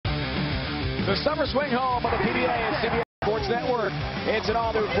The summer swing home of the PBA and CBS Sports Network. It's an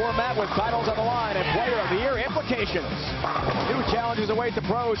all-new format with titles on the line and Player of the Year implications. New challenges await the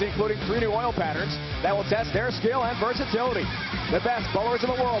pros, including 3 new oil patterns that will test their skill and versatility. The best bowlers in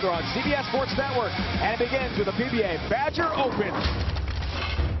the world are on CBS Sports Network, and it begins with the PBA Badger Open.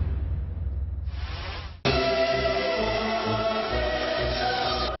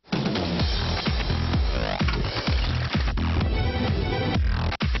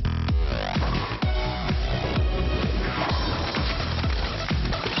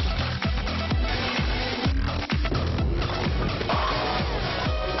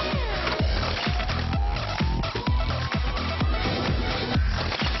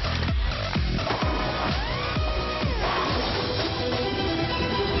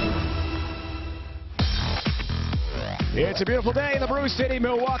 It's a beautiful day in the Brew City,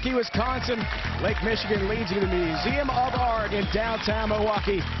 Milwaukee, Wisconsin. Lake Michigan leads you to the Museum of Art in downtown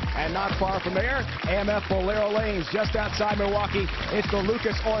Milwaukee. And not far from there, AMF Bolero Lanes, just outside Milwaukee. It's the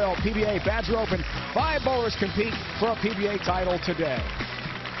Lucas Oil PBA Badger Open. 5 bowlers compete for a PBA title today.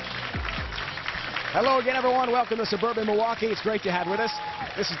 Hello again, everyone. Welcome to suburban Milwaukee. It's great to have with us.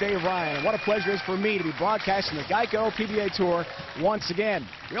 This is Dave Ryan, and what a pleasure it is for me to be broadcasting the Geico PBA Tour once again.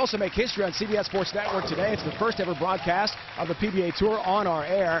 We also make history on CBS Sports Network today. It's the first ever broadcast of the PBA Tour on our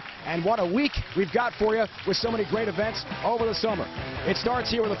air, and what a week we've got for you with so many great events over the summer. It starts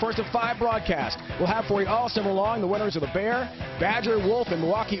here with the first of 5 broadcasts. We'll have for you all summer long the winners of the Bear, Badger, Wolf, and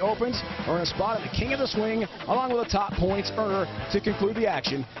Milwaukee Opens are in a spot at the King of the Swing, along with a top points earner to conclude the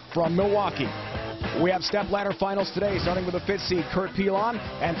action from Milwaukee. We have Stepladder finals today, starting with the 5th seed Kurt Pilon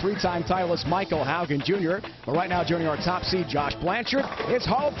and 3-time titleist Michael Haugen Jr. But right now, joining our top seed Josh Blanchard, it's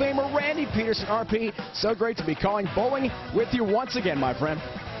Hall of Famer Randy Peterson, RP. So great to be calling bowling with you once again, my friend.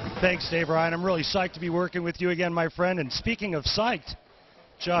 Thanks, Dave Ryan. I'm really psyched to be working with you again, my friend. And speaking of psyched,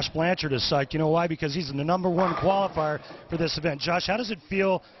 Josh Blanchard is psyched. You know why? Because he's the #1 qualifier for this event. Josh, how does it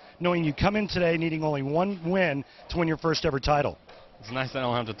feel knowing you come in today needing only 1 win to win your first ever title? It's nice that I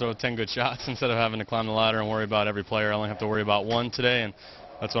don't have to throw 10 good shots instead of having to climb the ladder and worry about every player. I only have to worry about 1 today, and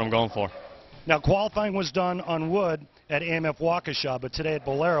that's what I'm going for. Now, qualifying was done on wood at AMF Waukesha, but today at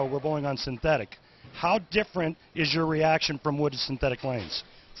Bolero, we're bowling on synthetic. How different is your reaction from wood to synthetic lanes?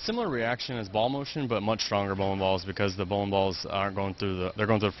 Similar reaction as ball motion, but much stronger bowling balls because the bowling balls aren't going through they're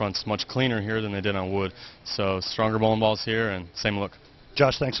going through the fronts much cleaner here than they did on wood. So stronger bowling balls here and same look.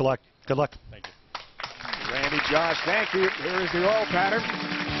 Josh, thanks a lot. Good luck. Thank you. Randy, Josh, thank you. Here is the oil pattern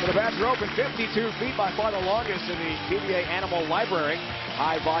for the Badger Open. 52 feet, by far the longest in the PBA Animal Library.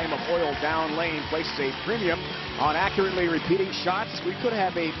 High volume of oil down lane places a premium on accurately repeating shots. We could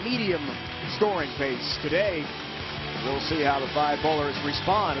have a medium scoring pace today. We'll see how the 5 bowlers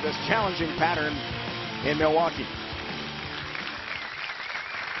respond to this challenging pattern in Milwaukee.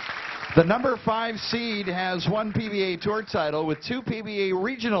 The #5 seed has 1 PBA Tour title with 2 PBA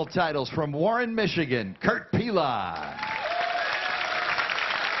regional titles from Warren, Michigan, Kurt Pilon.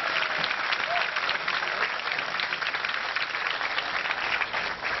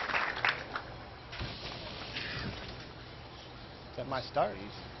 Is that my start?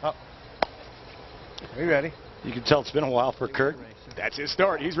 Oh. Are you ready? You can tell it's been a while for Kurt. That's his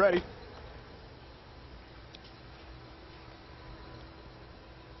start. He's ready.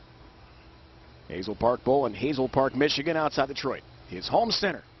 Hazel Park Bowl in Hazel Park, Michigan, outside Detroit. His home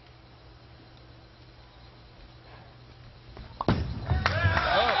center.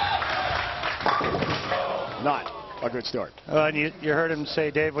 Not a good start. And you heard him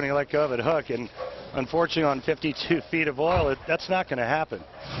say, Dave, when he let go of it, hook. And unfortunately, on 52 feet of oil, that's not going to happen.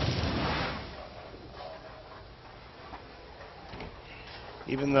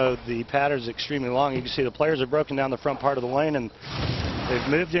 Even though the pattern is extremely long, you can see the players have broken down the front part of the lane, and they've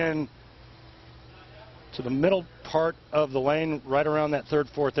moved in to the middle part of the lane, right around that 3rd,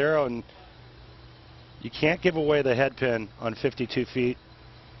 4th arrow, and you can't give away the head pin on 52 feet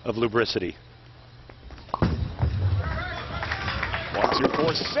of lubricity. 1, 2,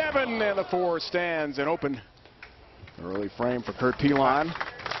 4, 7, and the 4 stands and open. Early frame for Kurt Pilon.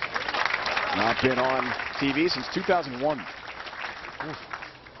 Not been on TV since 2001.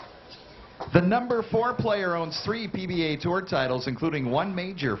 The #4 player owns 3 PBA Tour titles, including 1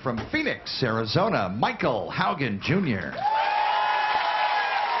 major from Phoenix, Arizona, Michael Haugen Jr.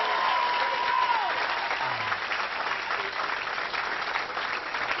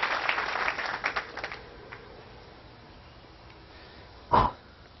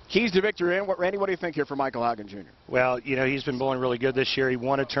 Keys to victory. And Randy, what do you think here for Michael Haugen Jr.? Well, you know, he's been bowling really good this year. He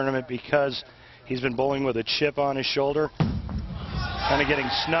won a tournament because he's been bowling with a chip on his shoulder, kind of getting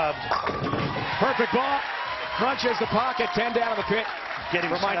snubbed. Perfect ball. Crunches the pocket, 10 down in the pit. getting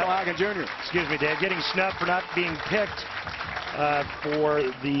for Michael snubbed. Haugen Jr. Excuse me, Dave. Getting snubbed for not being picked for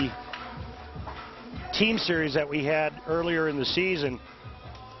the team series that we had earlier in the season.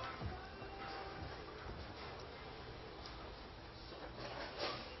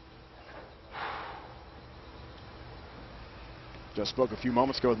 Just spoke a few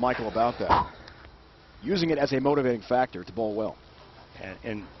moments ago with Michael about that. Using it as a motivating factor to bowl well.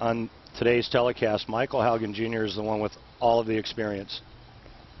 And on today's telecast, Michael Haugen Jr. is the one with all of the experience.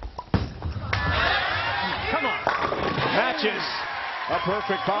 Come on. Matches a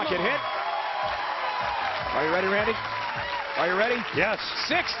perfect pocket hit. Are you ready, Randy? Are you ready? Yes.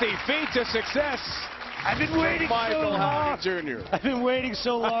 60 feet to success. I've been waiting Michael so long. Haugen Jr. I've been waiting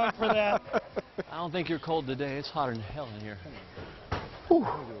so long for that. I don't think you're cold today. It's hotter than hell in here. Whew.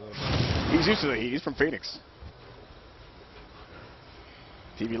 He's used to the heat. He's from Phoenix.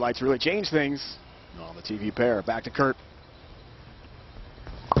 TV lights really change things on the TV pair. Back to Kurt.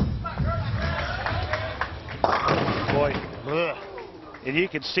 Boy, and you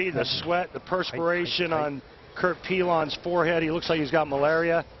can see the sweat, the perspiration on Kurt Pilon's forehead. He looks like he's got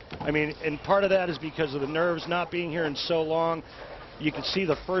malaria. I mean, and part of that is because of the nerves not being here in so long. You can see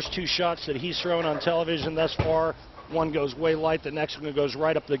the first two shots that he's thrown on television thus far. One goes way light, the next one goes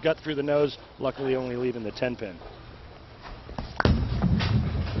right up the gut through the nose, luckily only leaving the 10-pin.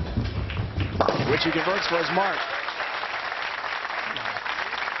 Which he converts for his mark.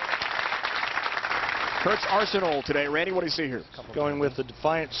 Kurt's arsenal today. Randy, what do you see here? Going with the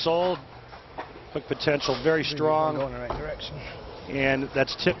Defiant Soul. Hook potential very strong. Going in the right direction. And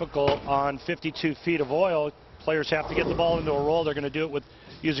that's typical on 52 feet of oil. Players have to get the ball into a roll. They're going to do it with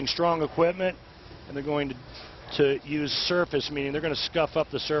using strong equipment, and they're going to use surface, meaning they're going to scuff up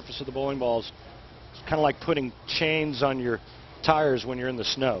the surface of the bowling balls. It's kind of like putting chains on your tires when you're in the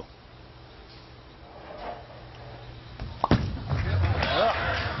snow.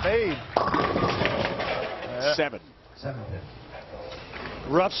 Fade. 7.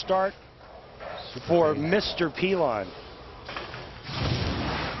 Rough start for Mr. Pilon.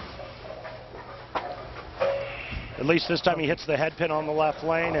 At least this time he hits the head pin on the left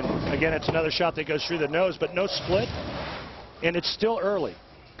lane, and again it's another shot that goes through the nose, but no split, and it's still early.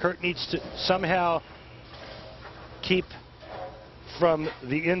 Kurt needs to somehow keep from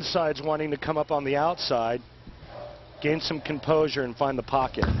the insides wanting to come up on the outside, gain some composure, and find the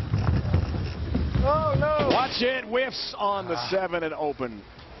pocket. Oh, no. Watch it. Whiffs on the 7 and open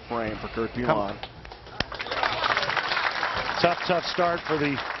frame for Kurt Pilon. Tough start for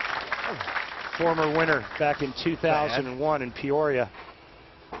the former winner back in 2001 in Peoria.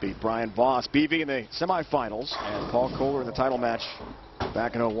 Beat Brian Voss, BV in the semifinals, and Paul Kohler in the title match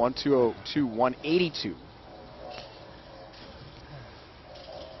back in 01, 202, 182.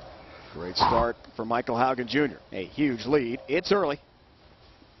 Great start for Michael Haugen Jr. A huge lead. It's early.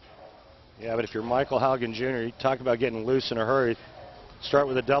 Yeah, but if you're Michael Haugen Jr., you talk about getting loose in a hurry. Start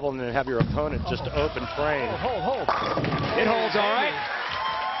with a double and then have your opponent just open frame. Hold. It holds all right.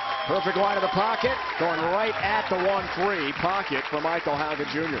 Perfect line of the pocket, going right at the 1-3 pocket for Michael Haugen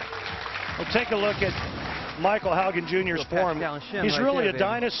Jr. Well, take a look at Michael Haugen Jr.'s form. He's really a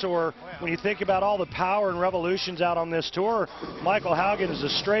dinosaur when you think about all the power and revolutions out on this tour. Michael Haugen is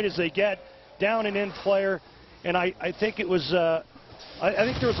as straight as they get, down and in player, and I think it was I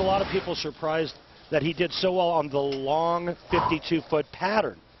think there was a lot of people surprised that he did so well on the long 52-foot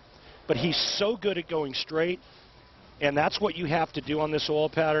pattern, but he's so good at going straight. And that's what you have to do on this oil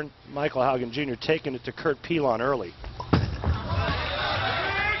pattern. Michael Haugen Jr. taking it to Kurt Pilon early.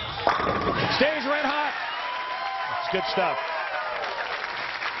 Stays red hot. It's good stuff.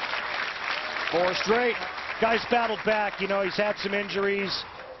 4 straight. Guy's battled back. You know, he's had some injuries,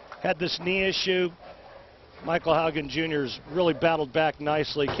 had this knee issue. Michael Haugen Jr.'s really battled back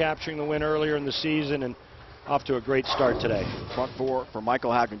nicely, capturing the win earlier in the season and off to a great start today. Front 4 for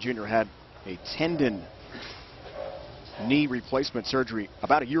Michael Haugen Jr. had a tendon knee replacement surgery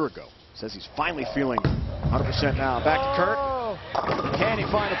about a year ago. Says he's finally feeling 100% now. Back to Kurt. Can he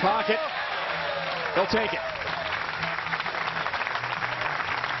find a pocket? He'll take it.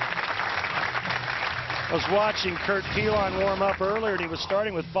 I was watching Kurt Pilon warm up earlier, and he was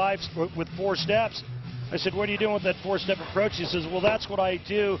starting with 4 steps. I said, what are you doing with that 4-step approach? He says, well, that's what I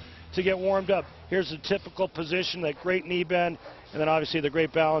do to get warmed up. Here's the typical position, that great knee bend, and then obviously the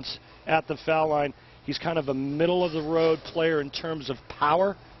great balance at the foul line. He's kind of a middle-of-the-road player in terms of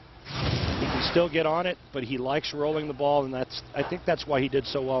power. He can still get on it, but he likes rolling the ball, and I think that's why he did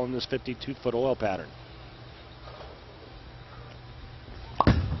so well in this 52-foot oil pattern.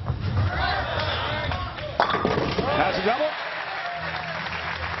 Has a double.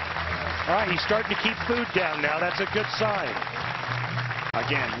 All right, he's starting to keep food down now. That's a good sign.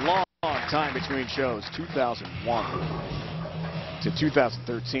 Again, long time between shows, 2001 to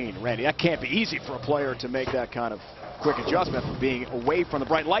 2013. Randy, that can't be easy for a player to make that kind of quick adjustment from being away from the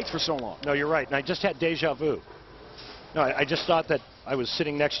bright lights for so long. No, you're right. And I just had deja vu. No, I just thought that I was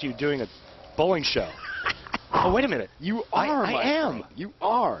sitting next to you doing a bowling show. Oh, wait a minute. You are, I am. You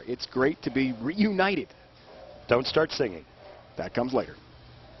are. It's great to be reunited. Don't start singing. That comes later.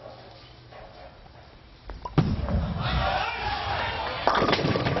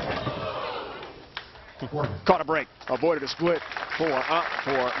 Caught a break. Avoided a split. 4 up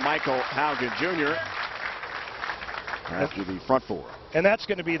for Michael Haugen Jr. after the front 4. And that's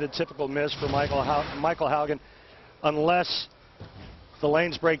going to be the typical miss for Michael Haugen. Unless the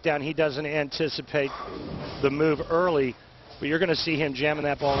lanes break down, he doesn't anticipate the move early. But you're going to see him jamming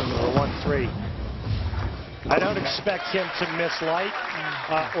that ball into the 1-3. I don't expect him to miss light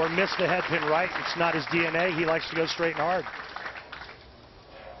or miss the head pin right. It's not his DNA. He likes to go straight and hard.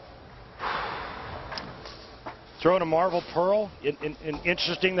 Throwing a Marvel Pearl.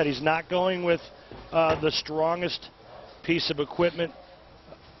 Interesting that he's not going with the strongest piece of equipment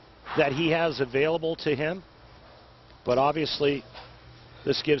that he has available to him. But obviously,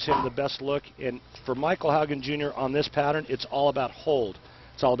 this gives him the best look. And for Michael Haugen Jr. on this pattern, it's all about hold.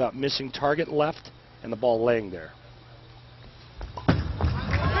 It's all about missing target left and the ball laying there.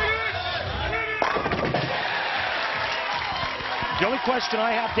 The only question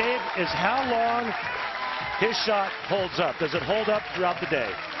I have, Dave, is how long his shot holds up. Does it hold up throughout the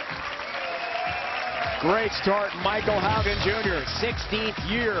day? Great start, Michael Haugen Jr., 16th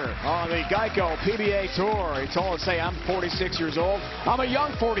year on the Geico PBA Tour. He told us, hey, I'm 46 years old. I'm a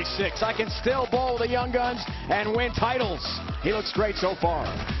young 46. I can still bowl the young guns and win titles. He looks great so far.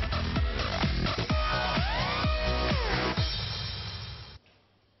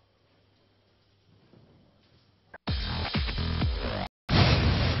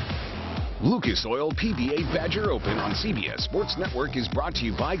 Lucas Oil PBA Badger Open on CBS Sports Network is brought to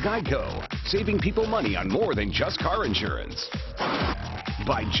you by Geico, saving people money on more than just car insurance.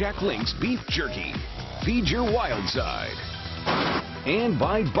 By Jack Link's Beef Jerky, feed your wild side. And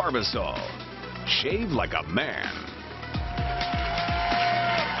by Barbasol, shave like a man.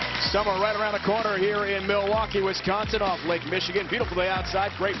 Summer right around the corner here in Milwaukee, Wisconsin, off Lake Michigan. Beautiful day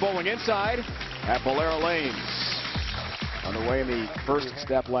outside, great bowling inside at Bolero Lanes. Underway in the first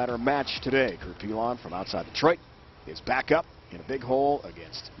stepladder match today. Drew Pilon from outside Detroit is back up in a big hole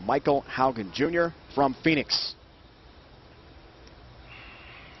against Michael Haugen Jr. from Phoenix.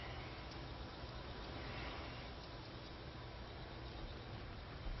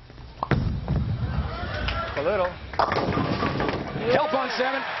 A little. Help on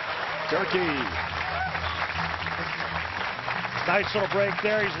 7. Turkey. Nice little break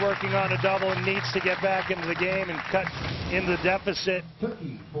there. He's working on a double and needs to get back into the game and cut into the deficit.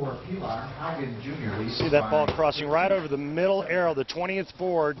 Turkey for Pilon, Haugen Jr. See that ball crossing right over the middle arrow. The 20th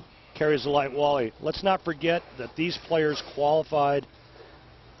board carries the light wally. Let's not forget that these players qualified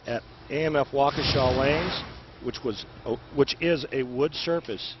at AMF Waukesha Lanes, which is a wood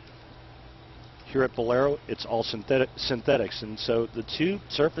surface. Here at Bolero, it's all synthetics, and so the two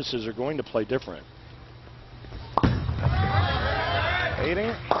surfaces are going to play different.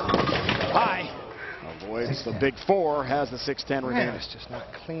 Aiding. High. Avoids the big 4, has the 6-10 remaining. It's just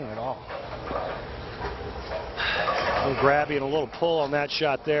not clean at all. A little grabby and a little pull on that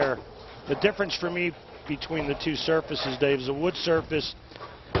shot there. The difference for me between the two surfaces, Dave, is a wood surface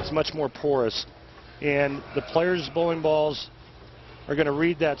is much more porous. And the players' bowling balls are going to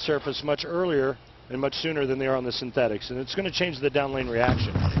read that surface much earlier and much sooner than they are on the synthetics. And it's going to change the down lane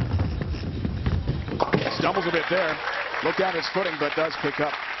reaction. Stumbles a bit there. Looked at his footing, but does pick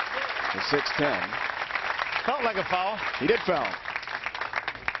up the 6-10. Felt like a foul. He did foul. I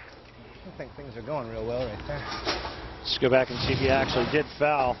think things are going real well right there. Let's go back and see if he actually did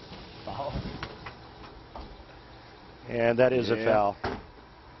foul. Foul. And that is a foul.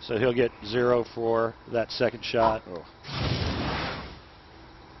 So he'll get 0 for that second shot. Oh.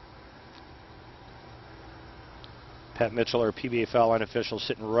 Pat Mitchell, our PBA foul line official,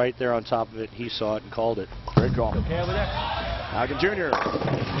 sitting right there on top of it. He saw it and called it. Great call. Okay over there. Haugen Jr.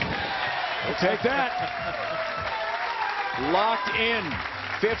 We'll take that. Locked in.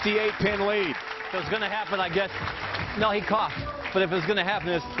 58-pin lead. If it was going to happen, I guess. No, he coughed. But if it was going to happen,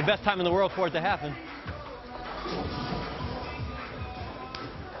 it's the best time in the world for it to happen.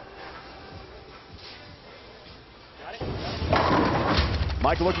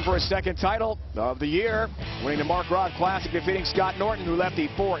 Michael looking for his second title of the year, winning the Mark Rod Classic, defeating Scott Norton, who left the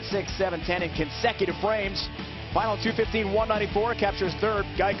 4, 6, 7, 10 in consecutive frames. Final 215-194, captures third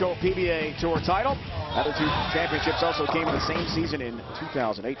Geico PBA Tour title. Other two championships also came in the same season in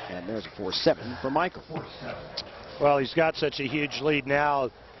 2008, and there's a 4-7 for Michael. Well, he's got such a huge lead now.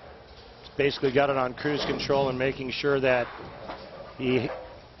 He's basically got it on cruise control and making sure that he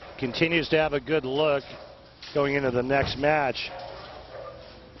continues to have a good look going into the next match.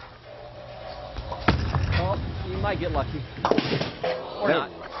 Well, you might get lucky. Or not.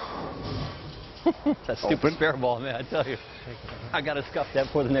 That stupid spare ball, man, I tell you. I got to scuff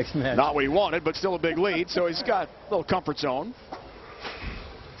that for the next match. Not what he wanted, but still a big lead, so he's got a little comfort zone.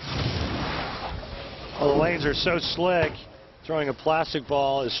 Well, the lanes are so slick, throwing a plastic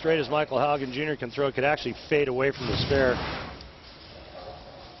ball as straight as Michael Haugen Jr. can throw, it could actually fade away from the spare.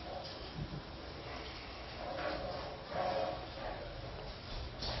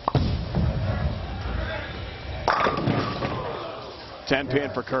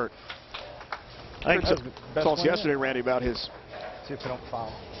 Ten-pin for Kurt. I think told us yesterday, Randy, about his See if they don't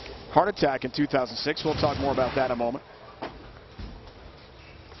foul. heart attack in 2006. We'll talk more about that in a moment.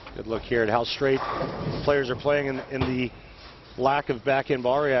 Good look here at how straight players are playing in the lack of back-end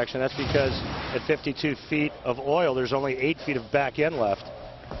ball reaction. That's because at 52 feet of oil, there's only 8 feet of back-end left.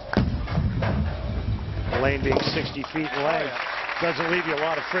 The lane being 60 feet in length doesn't leave you a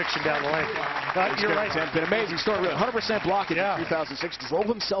lot of friction down the lane. But you're right. 10-pin. Amazing story, really. 100% blocking in 2006. He drove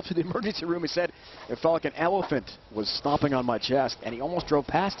himself to the emergency room. He said it felt like an elephant was stomping on my chest, and he almost drove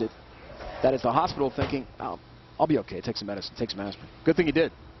past it. That is the hospital thinking, oh, I'll be okay. Take some medicine. Take some aspirin. Good thing he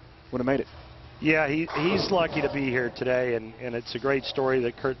did. Would have made it. Yeah, he's lucky to be here today, and it's a great story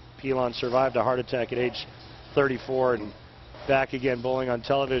that Kurt Pilon survived a heart attack at age 34 and back again bowling on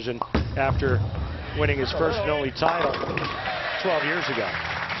television after winning his first and only title 12 years ago.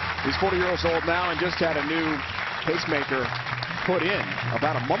 He's 40 years old now and just had a new pacemaker put in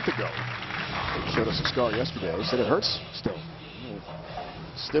about a month ago. He showed us a scar yesterday. He said it hurts still. A little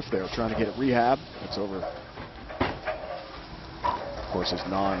stiff there, trying to get it rehab. It's over, of course, his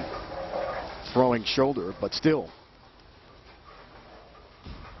non-throwing shoulder, but still.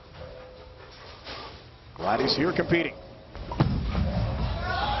 Glad he's here competing.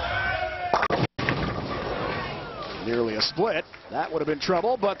 Nearly a split. That would have been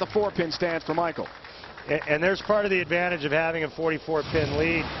trouble, but the 4-pin stands for Michael. And there's part of the advantage of having a 44-pin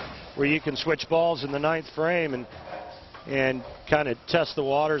lead where you can switch balls in the 9th frame and kind of test the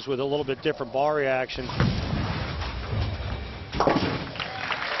waters with a little bit different ball reaction.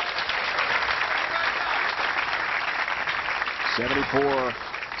 $74,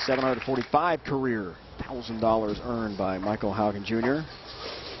 $745 career, $1,000 earned by Michael Haugen Jr.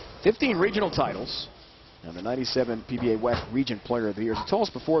 15 regional titles. And the 97 PBA West Region Player of the Year. He told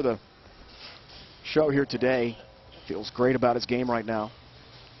us before the show here today, feels great about his game right now.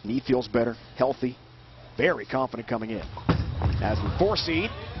 Knee feels better, healthy, very confident coming in. As the 4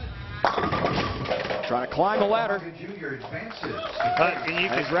 seed, trying to climb the ladder. And He's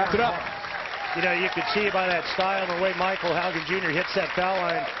wrapped it up. You know, you could see by that style, the way Michael Haugen Jr. hits that foul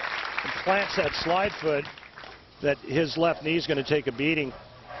line and plants that slide foot, that his left knee is going to take a beating.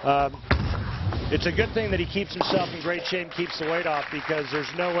 It's a good thing that he keeps himself in great shape and keeps the weight off, because there's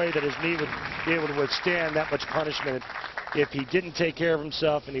no way that his knee would be able to withstand that much punishment if he didn't take care of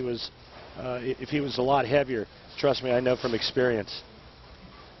himself and if he was a lot heavier. Trust me, I know from experience.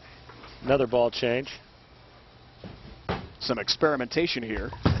 Another ball change. Some experimentation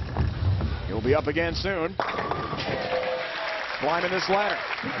here. He'll be up again soon. Climbing this ladder.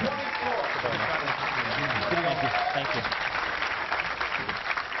 Thank you.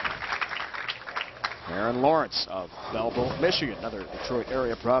 Aaron Lorincz of Belleville, Michigan, another Detroit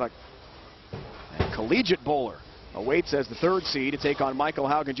area product. And collegiate bowler awaits as the 3rd seed to take on Michael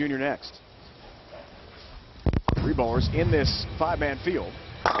Haugen Jr. next. 3 bowlers in this 5-man field,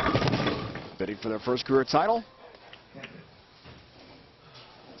 bidding for their first career title.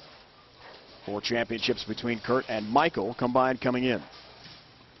 4 championships between Kurt and Michael combined coming in.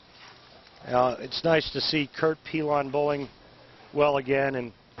 It's nice to see Kurt Pilon bowling well again,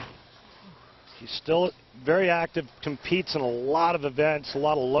 and he's still very active, competes in a lot of events, a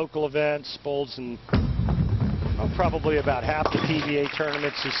lot of local events, bowls in probably about half the PBA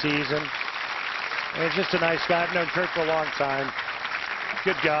tournaments this season. And he's just a nice guy. I've known Kurt for a long time.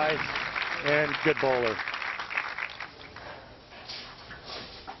 Good guy and good bowler.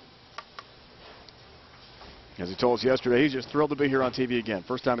 As he told us yesterday, he's just thrilled to be here on TV again.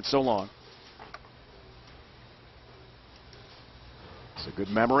 First time in so long. It's a good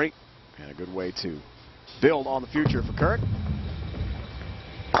memory and a good way to build on the future for Kurt.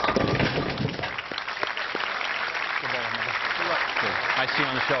 I see you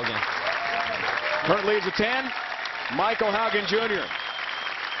on the show again. Kurt leads a 10. Michael Haugen Jr.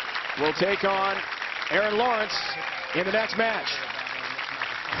 will take on Aaron Lorincz in the next match.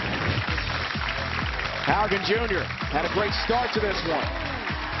 Haugen Jr. had a great start to this one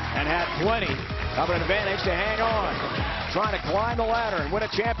and had plenty of an advantage to hang on, trying to climb the ladder and win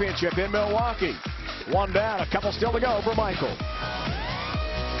a championship in Milwaukee. One down, a couple still to go for Michael.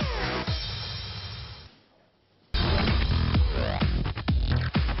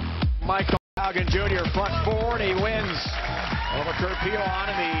 Michael Haugen Jr. front forward. He wins over Pilon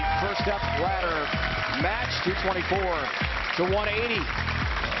in the first step ladder match, 224 to 180.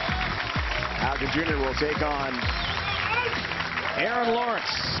 Haugen Jr. will take on Aaron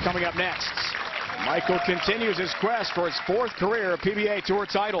Lorincz coming up next. Michael continues his quest for his 4th career PBA Tour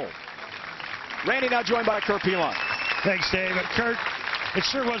title. Randy now joined by Kurt Pilon. Thanks, Dave. Kurt, it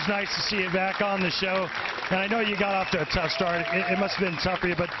sure was nice to see you back on the show. And I know you got off to a tough start. It must have been tough for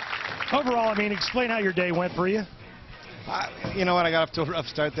you. But overall, I mean, explain how your day went for you. You know what? I got off to a rough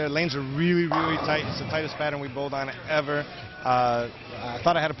start there. Lanes are really, really tight. It's the tightest pattern we bowled on ever. I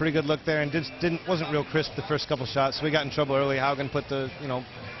thought I had a pretty good look there and wasn't real crisp the first couple shots. So we got in trouble early. Haugen put the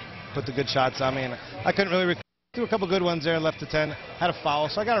good shots on me, and I couldn't really do a couple good ones there. Left to 10, had a foul,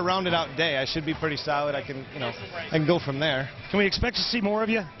 so I got a rounded out day. I should be pretty solid. I can go from there. Can we expect to see more of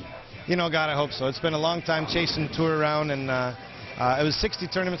you? God, I hope so. It's been a long time chasing the tour around, and it was 60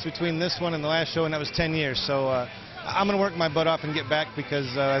 tournaments between this one and the last show, and that was 10 years. So I'm going to work my butt off and get back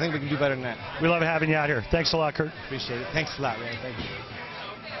because I think we can do better than that. We love having you out here. Thanks a lot, Kurt. Appreciate it. Thanks a lot, Randy. Thank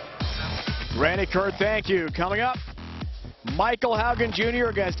you. Randy, Kurt, thank you. Coming up, Michael Haugen Jr.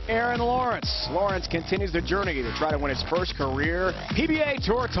 against Aaron Lorincz. Lorincz continues the journey to try to win his first career PBA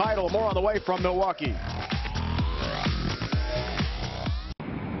Tour title. More on the way from Milwaukee.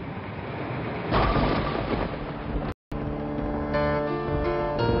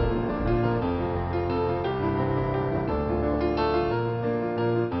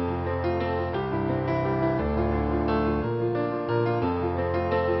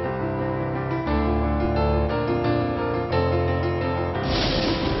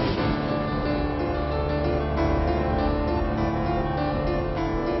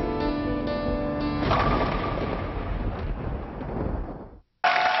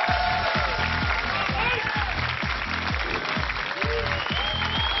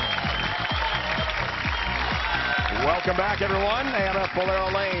 Welcome back, everyone. AMF Bolero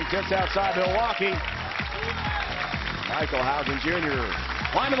Lane, just outside Milwaukee. Michael Haugen Jr.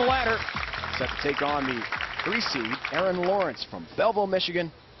 climbing the ladder, set to take on the 3 seed, Aaron Lorincz from Belleville,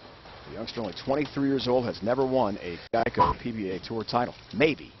 Michigan. The youngster, only 23 years old, has never won a Geico PBA Tour title.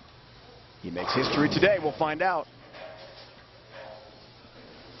 Maybe he makes history today. We'll find out.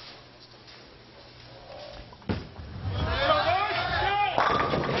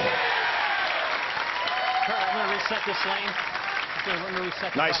 Reset this lane.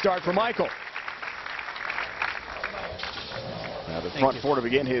 Nice start for Michael. Now the front four to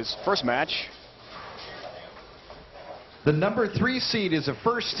begin his first match. The number 3 seed is a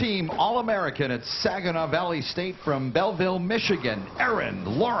first-team All-American at Saginaw Valley State from Belleville, Michigan, Aaron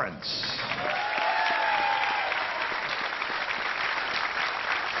Lorincz.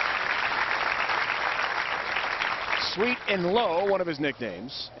 Sweet and Low, one of his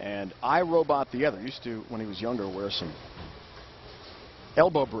nicknames, and iRobot the other. Used to, when he was younger, wear some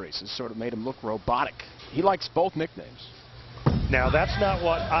elbow braces, sort of made him look robotic. He likes both nicknames. Now, that's not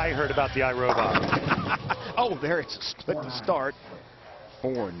what I heard about the iRobot. Oh, there it's a split to start.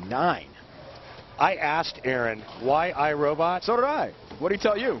 4-9. I asked Aaron, why iRobot? So did I. What did he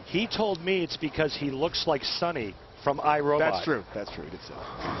tell you? He told me it's because he looks like Sonny from iRobot. That's true. That's true. He did say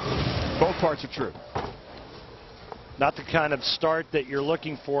that. Both parts are true. Not the kind of start that you're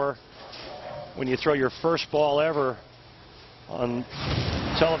looking for when you throw your first ball ever on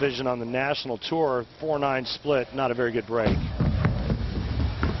television on the national tour. 4-9 split, not a very good break.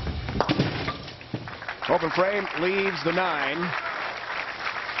 Open frame leaves the 9.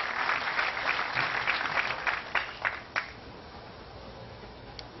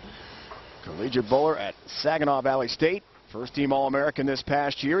 Collegiate bowler at Saginaw Valley State. First team All-American this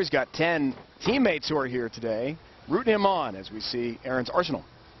past year. He's got 10 teammates who are here today, rooting him on as we see Aaron's arsenal.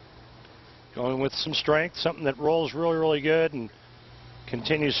 Going with some strength, something that rolls really, really good and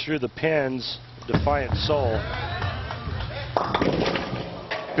continues through the pins. Defiant soul.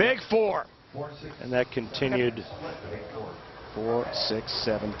 Big 4. And that continued. 4, 6,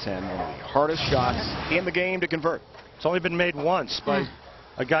 7, 10. One of the hardest shots in the game to convert. It's only been made once by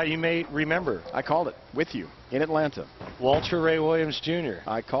a guy you may remember. I called it with you in Atlanta. Walter Ray Williams Jr.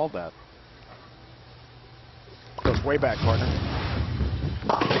 I called that. Goes way back, partner.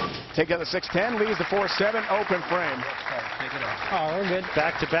 Take out the 6-10, leaves the 4-7, open frame. Oh, we're good.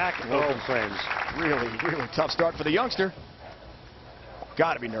 Back-to-back open frames. Really, really tough start for the youngster.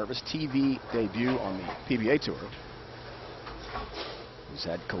 Got to be nervous. TV debut on the PBA Tour. He's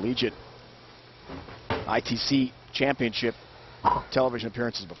had collegiate ITC championship television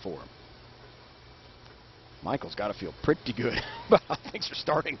appearances before. Michael's got to feel pretty good about how things are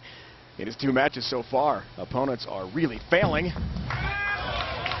starting in his 2 matches so far. Opponents are really failing.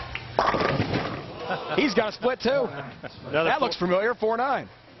 He's got a split too. That looks familiar. 4-9.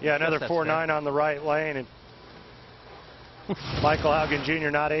 Yeah, another 4-9 on the right lane. And Michael Haugen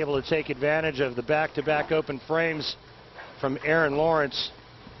Jr. not able to take advantage of the back-to-back open frames from Aaron Lorincz.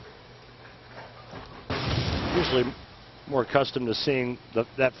 Usually more accustomed to seeing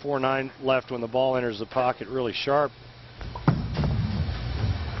that 4-9 left when the ball enters the pocket really sharp.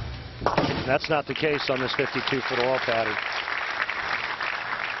 And that's not the case on this 52-foot oil pattern.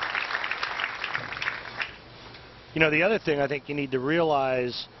 You know, the other thing I think you need to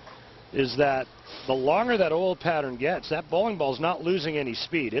realize is that the longer that oil pattern gets, that bowling ball is not losing any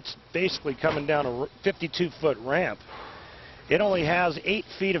speed. It's basically coming down a 52-foot ramp. It only has 8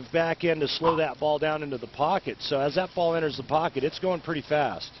 feet of back end to slow that ball down into the pocket. So as that ball enters the pocket, it's going pretty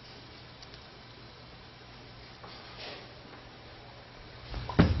fast.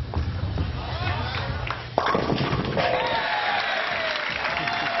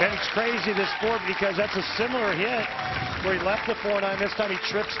 And it's crazy, this board, because that's a similar hit where he left the 4-9. This time he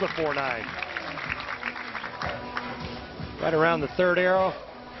trips the 4-9. Right around the 3rd arrow.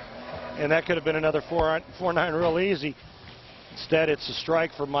 And that could have been another 4-9 real easy. Instead, it's a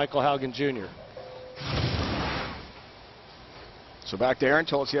strike for Michael Haugen Jr. So back to Aaron,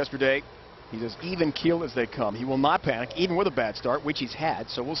 told us yesterday, he's as even keel as they come. He will not panic, even with a bad start, which he's had.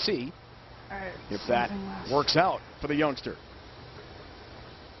 So we'll see if that works out for the youngster.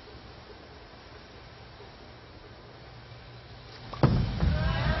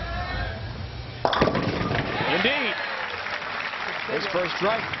 Indeed. His first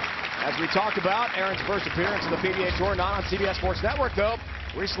strike. As we talked about, Aaron's first appearance in the PBA Tour, not on CBS Sports Network, though.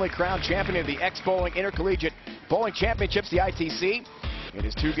 Recently crowned champion of the X-Bowling Intercollegiate Bowling Championships, the ITC. In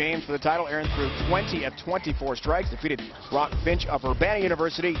his 2 games for the title, Aaron threw 20 of 24 strikes, defeated Brock Finch of Urbana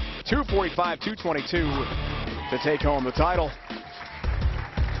University, 245-222 to take home the title.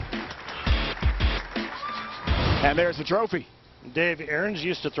 And there's the trophy. Dave, Aaron's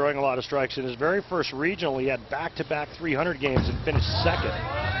used to throwing a lot of strikes. In his very first regional, he had back-to-back 300 games and finished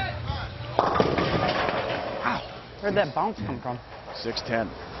 2nd. Wow, where'd that bounce come from? 6'10".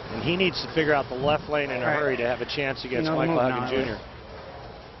 And he needs to figure out the left lane in a hurry to have a chance against Michael Haugen Jr.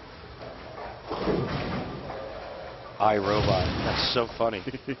 iRobot. That's so funny.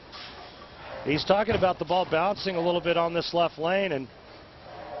 He's talking about the ball bouncing a little bit on this left lane, and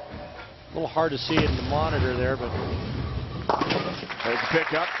a little hard to see it in the monitor there, but there's the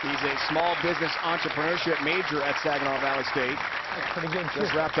pickup. He's a small business entrepreneurship major at Saginaw Valley State. That's pretty good.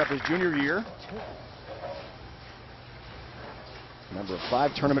 Just wrapped up his junior year. Number of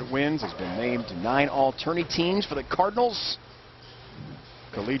 5 tournament wins, has been named to 9 all-tourney teams for the Cardinals.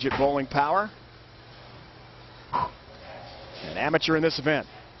 Collegiate bowling power. An amateur in this event.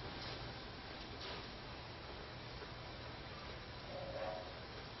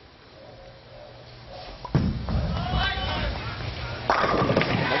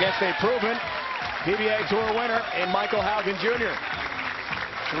 Against a proven PBA Tour winner in Michael Haugen Jr.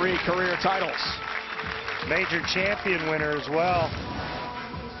 3 career titles. major champion winner as well.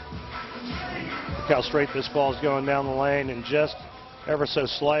 Look how straight this ball is going down the lane, and just ever so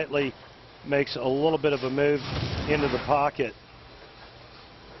slightly makes a little bit of a move into the pocket.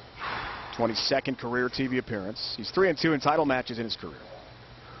 22nd career TV appearance. He's 3-2 in title matches in his career.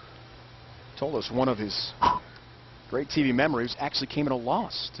 Told us one of his great TV memories actually came in a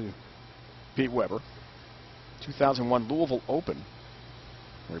loss to Pete Weber. 2001 Louisville Open,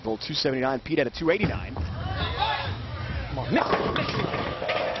 where he bowled 279. Pete had a 289.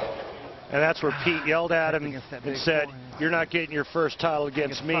 And that's where Pete yelled at him and said, "You're not getting your first title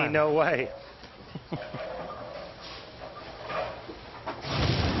against me, no way."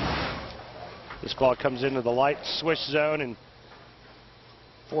 This ball comes into the light swish zone, and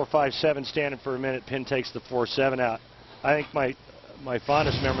 4-5-7 standing for a minute. Pin takes the 4-7 out. I think my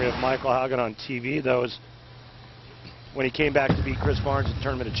fondest memory of Michael Haugen on TV, though, is when he came back to beat Chris Barnes in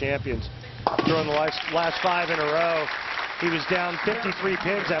Tournament of Champions. Throwing the last 5 in a row, he was down 53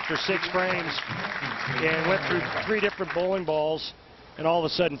 pins after 6 frames and went through 3 different bowling balls, and all of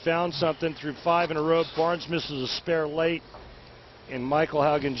a sudden found something through 5 in a row. Barnes misses a spare late, and Michael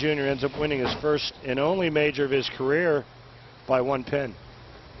Haugen Jr. ends up winning his first and only major of his career by 1 pin.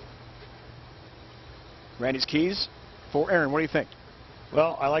 Randy's keys for Aaron. What do you think?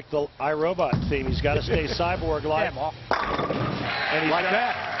 Well, I like the iRobot theme. He's got to stay cyborg-like. And he's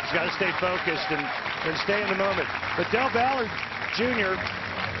got to stay focused and stay in the moment. But Del Ballard Jr.,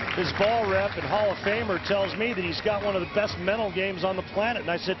 his ball rep and Hall of Famer, tells me that he's got one of the best mental games on the planet.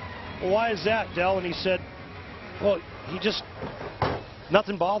 And I said, well, why is that, Del? And he said, well, he just,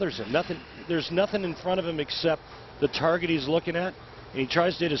 nothing bothers him. There's nothing in front of him except the target he's looking at. And he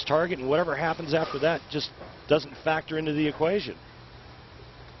tries to hit his target, and whatever happens after that just doesn't factor into the equation.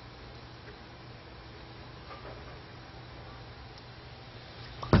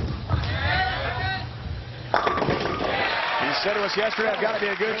 He said to us yesterday, I've got to be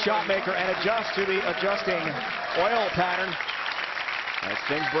a good shot maker and adjust to the adjusting oil pattern as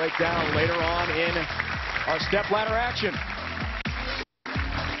things break down later on in our stepladder action.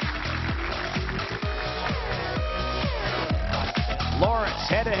 Lorincz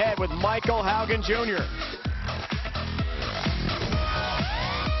head-to-head with Michael Haugen Jr.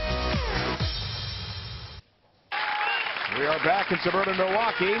 We are back in suburban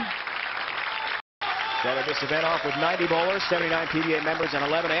Milwaukee. Started this event off with 90 bowlers, 79 PBA members, and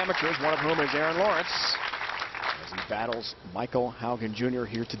 11 amateurs, one of whom is Aaron Lorincz, as he battles Michael Haugen Jr.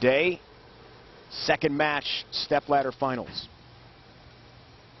 here today. Second match, stepladder finals.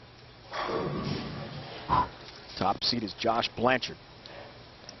 Top seed is Josh Blanchard.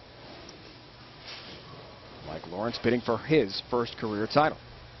 Mike Lorincz bidding for his first career title.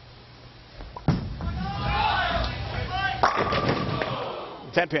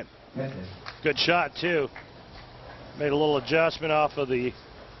 Ten-pin. Good shot, too. Made a little adjustment off of the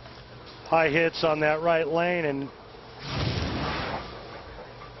high hits on that right lane and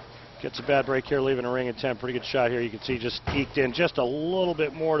gets a bad break here, leaving a ring in 10. Pretty good shot here. You can see just eked in just a little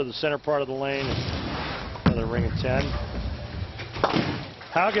bit more to the center part of the lane. Another ring in 10.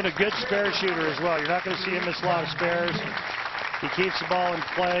 Haugen, a good spare shooter as well. You're not going to see him miss a lot of spares. He keeps the ball in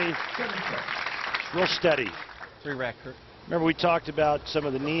play. Real steady. 3-rack, Kurt. Remember, we talked about some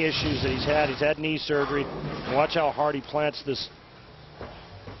of the knee issues that he's had. He's had knee surgery. And watch how hard he plants this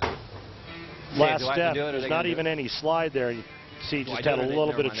last step. There's not even any slide there. You see he just had a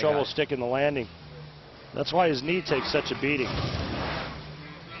little bit of trouble sticking the landing. That's why his knee takes such a beating.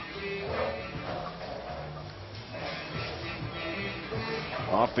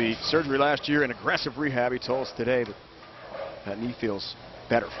 Off the surgery last year and aggressive rehab, he told us today that that knee feels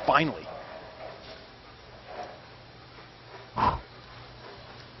better, finally.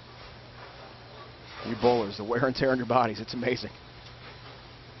 You bowlers, the wear and tear on your bodies, it's amazing.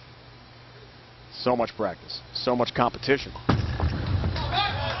 So much practice, so much competition.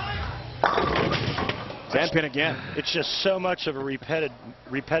 10-pin again. It's just so much of a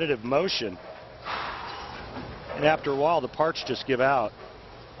repetitive motion. And after a while, the parts just give out.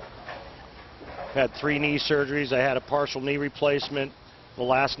 Had 3 knee surgeries. I had a partial knee replacement. The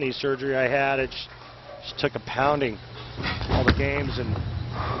last knee surgery I had, it just took a pounding all the games and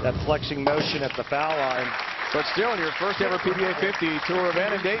that flexing motion at the foul line. But still, in your first ever PBA 50 tour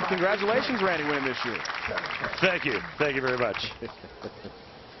event in Dayton, congratulations, Randy, winning this year. Thank you. Thank you very much.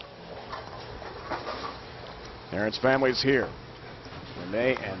 Aaron's family is here.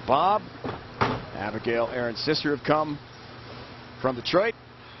 Renee and Bob. Abigail, Aaron's sister, have come from Detroit.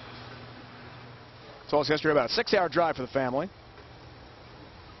 Told us yesterday about a 6-hour drive for the family.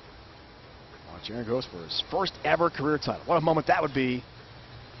 Watch, Aaron goes for his first ever career title. What a moment that would be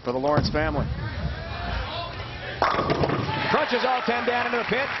for the Lorincz family. Crunches all 10 down into the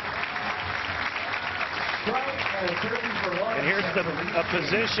pit. And here's a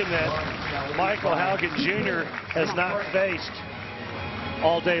position that Michael Haugen Jr. has not faced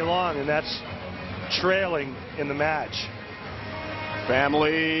all day long, and that's trailing in the match.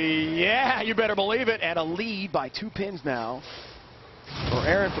 Family, yeah, you better believe it. And a lead by 2 pins now for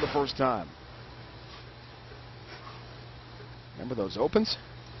Aaron for the first time. Remember those opens?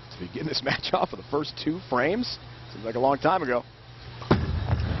 To begin this match off for the first 2 frames? Seems like a long time ago.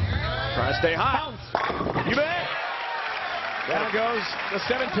 Trying to stay high. You bet. Down goes the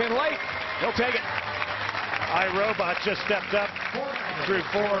 7-pin late. He'll take it. iRobot just stepped up through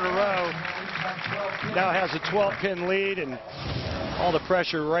 4 in a row. Now has a 12-pin lead, and all the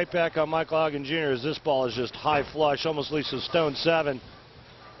pressure right back on Michael Haugen Jr. as this ball is just high flush, almost leaves a stone 7.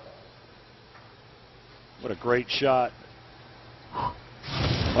 What a great shot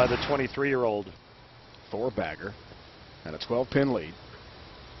by the 23-year-old. 4-bagger and a 12-pin lead.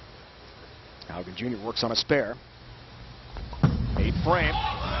 Haugen Jr. works on a spare. 8 frame.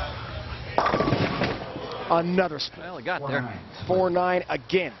 Another spare. Well, he got there. 4-9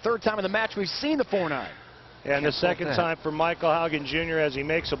 again. 3rd time in the match we've seen the 4-9. And the 2nd time for Michael Haugen Jr. as he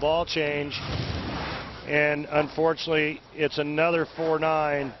makes a ball change. And unfortunately, it's another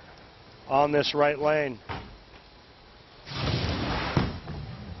 4-9 on this right lane.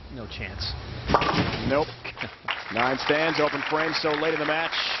 No chance. Nope. 9 stands, open frame so late in the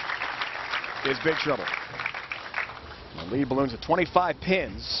match is big trouble. The lead balloons at 25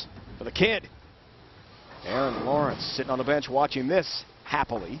 pins for the kid. Aaron Lorincz sitting on the bench watching this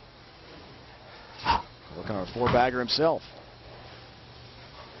happily. Looking on a 4-bagger himself.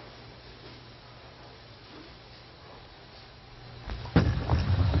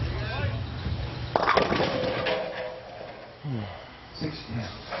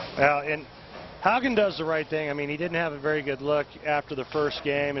 Well, and Haugen does the right thing. I mean, he didn't have a very good look after the first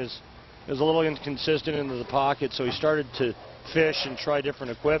game. Is a little inconsistent into the pocket, so he started to fish and try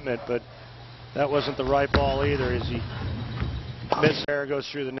different equipment, but that wasn't the right ball either. As he missed there, goes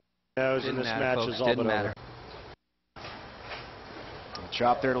through the nose, and this match is all but over.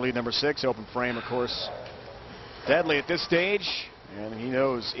 Chop there to lead number 6. Open frame, of course, deadly at this stage, and he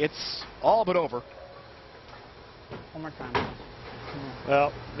knows it's all but over. One more time.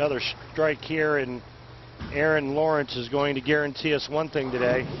 Well, another strike here, and Aaron Lorincz is going to guarantee us one thing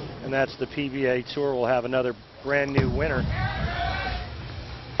today, and that's the PBA Tour will have another brand new winner.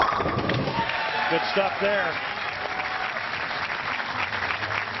 Good stuff there.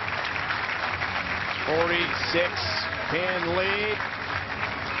 46-pin lead.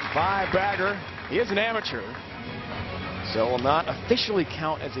 5-bagger. He is an amateur, so will not officially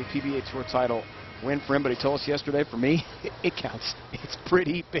count as a PBA Tour title win for him, but he told us yesterday, for me, it counts. It's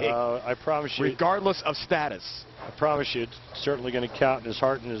pretty big. I promise you. Regardless of status. I promise you it's certainly going to count in his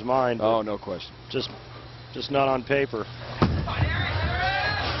heart and his mind. Oh, no question. Just not on paper.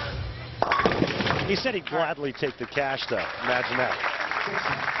 He said he'd gladly take the cash, though. Imagine that.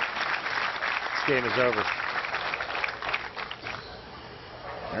 This game is over.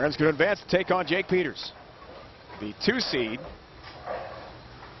 Aaron's going to advance to take on Jake Peters, the 2-seed,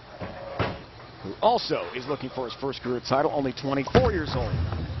 who also is looking for his first career title, only 24 years old.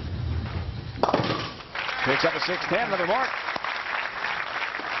 Picks up a 6-10, another mark.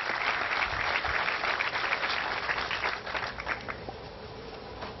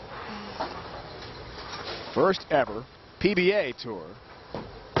 First ever PBA Tour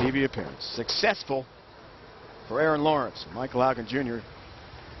TV appearance. Successful for Aaron Lorincz. Michael Haugen Jr.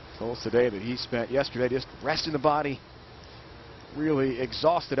 told us today that he spent yesterday just resting the body, really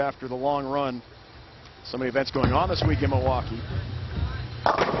exhausted after the long run. So many events going on this week in Milwaukee.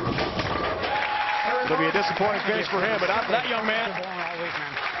 It'll be a disappointing finish for him, but not for that young man.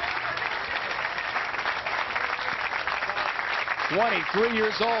 23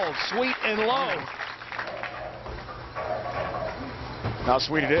 years old, sweet and low. How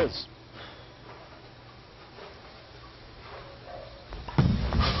sweet it is.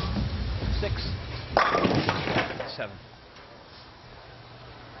 Six. 7.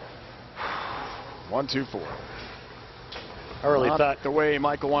 1, 2, 4. I really thought the way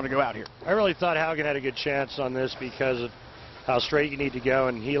Michael wanted to go out here. I really thought Haugen had a good chance on this because of how straight you need to go,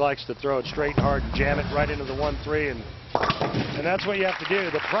 and he likes to throw it straight and hard and jam it right into the 1-3, and that's what you have to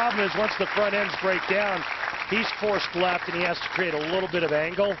do. The problem is once the front ends break down, he's forced left and he has to create a little bit of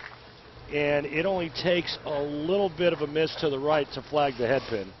angle, and it only takes a little bit of a miss to the right to flag the head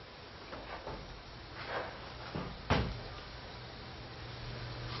pin.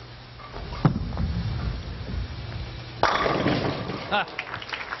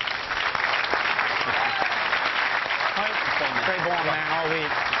 Straight ball, man, all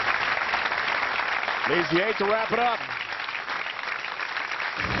week. Leaves the 8 to wrap it up.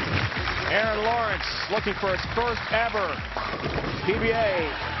 Aaron Lorincz looking for his first ever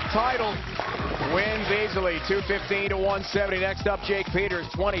PBA title. Wins easily, 215 to 170. Next up, Jake Peters,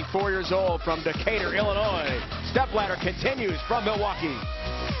 24 years old from Decatur, Illinois. Stepladder continues from Milwaukee.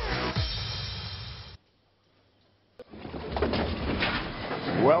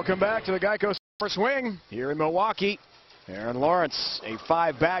 Welcome back to the Geico Summer Swing here in Milwaukee. Aaron Lorincz, a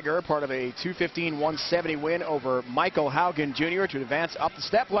 5-bagger, part of a 215-170 win over Michael Haugen Jr. to advance up the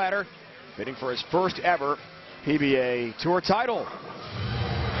stepladder, bidding for his first ever PBA Tour title.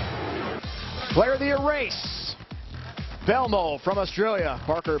 Player of the year race, Belmo from Australia.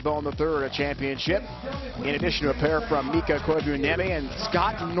 Parker Bowen III, a championship. In addition to a pair from Mika Koivuniemi and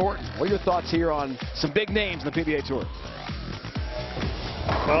Scott Norton. What are your thoughts here on some big names in the PBA Tour?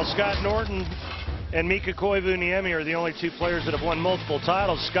 Well, Scott Norton and Mika Koivuniemi are the only 2 players that have won multiple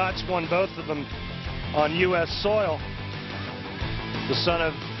titles. Scott's won both of them on U.S. soil. The son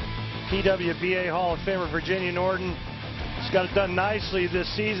of PWBA Hall of Famer Virginia Norton. He's got it done nicely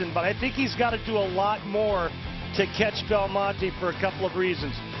this season, but I think he's got to do a lot more to catch Belmonte for a couple of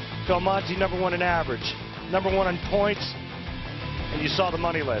reasons. Belmonte #1 in average, #1 in points, and you saw the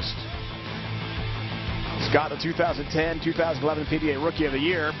money list. Scott, the 2010-2011 PBA Rookie of the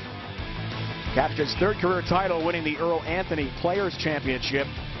Year. Captured his 3rd career title, winning the Earl Anthony Players Championship.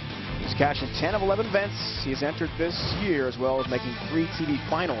 He's cashed in 10 of 11 events he's entered this year, as well as making 3 TV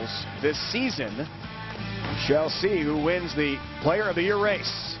finals this season. We shall see who wins the Player of the Year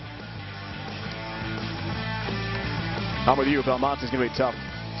race. I'm with you. Belmonte's going to be tough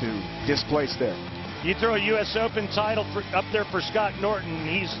to displace there. You throw a U.S. Open title up there for Scott Norton,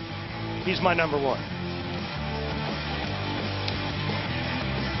 he's my #1.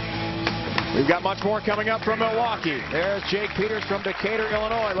 We've got much more coming up from Milwaukee. There's Jake Peters from Decatur,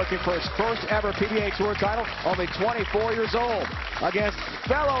 Illinois, looking for his first ever PBA Tour title, only 24 years old, against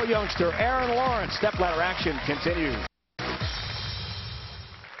fellow youngster Aaron Lorincz. Stepladder action continues.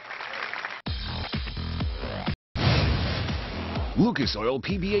 Lucas Oil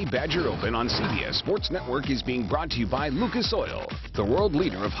PBA Badger Open on CBS Sports Network is being brought to you by Lucas Oil, the world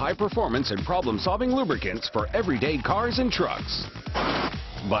leader of high performance and problem-solving lubricants for everyday cars and trucks.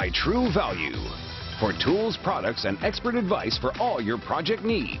 By True Value, for tools, products, and expert advice for all your project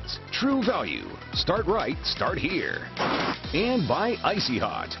needs. True Value. Start right, start here. And by Icy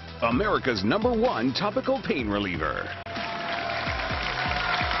Hot, America's #1 topical pain reliever.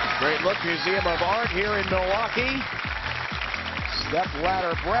 Great look, Museum of Art here in Milwaukee.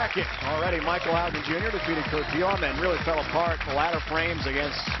 Stepladder bracket. Already Michael Haugen Jr. defeated Kurt Pilon, then really fell apart the ladder frames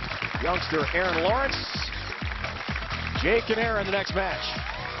against youngster Aaron Lorincz. Jake and Aaron the next match.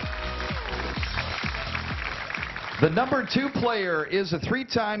 The #2 player is a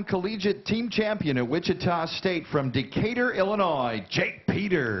 3-time collegiate team champion at Wichita State from Decatur, Illinois, Jake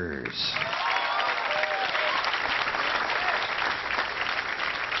Peters.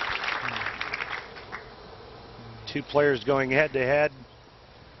 Two players going head-to-head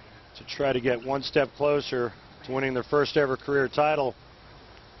to try to get one step closer to winning their first ever career title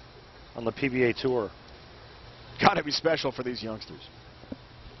on the PBA Tour. Got to be special for these youngsters.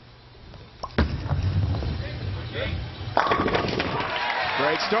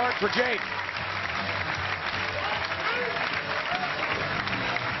 Great start for Jake.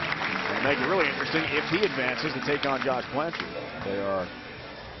 It'll make it really interesting if he advances to take on Josh Blanchard. They are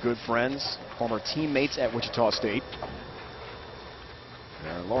good friends, former teammates at Wichita State.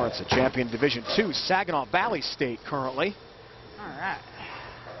 Aaron Lorincz, a champion Division II, Saginaw Valley State currently. All right.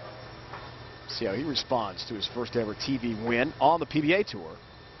 See how he responds to his first ever TV win on the PBA Tour.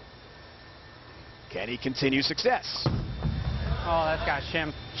 Can he continue success? Oh, that's got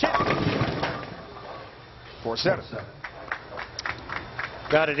shim. 4-7.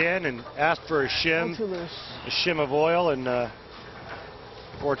 Got it in and asked for a shim of oil, and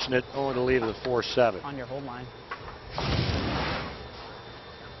fortunate only to leave the 4-7. On your hold line.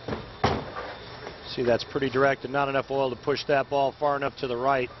 See, that's pretty direct and not enough oil to push that ball far enough to the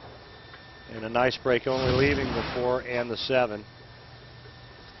right. And a nice break, only leaving the 4 and the 7.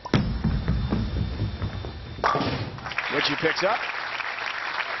 Richie picks up.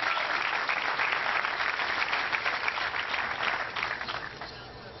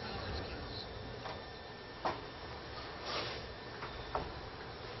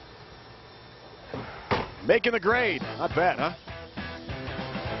 Making the grade. Not bad, huh?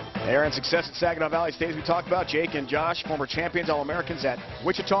 Aaron's success at Saginaw Valley State, as we talked about. Jake and Josh, former champions, All-Americans at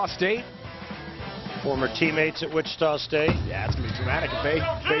Wichita State. Former teammates at Wichita State. Yeah, it's going to be dramatic if they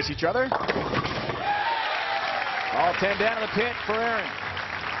face each other. All 10 down in the pit for Aaron.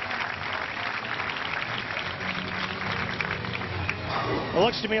 It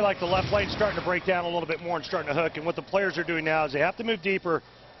looks to me like the left lane's starting to break down a little bit more and starting to hook. And what the players are doing now is they have to move deeper.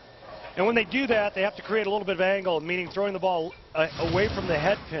 And when they do that, they have to create a little bit of angle, meaning throwing the ball away from the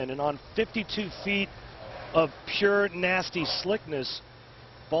head pin. And on 52 feet of pure, nasty slickness,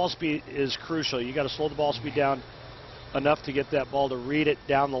 ball speed is crucial. You got to slow the ball speed down enough to get that ball to read it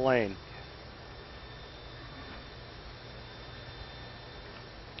down the lane.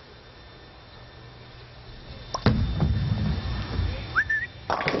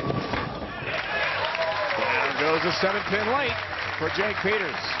 Down goes the 7-pin late for Jake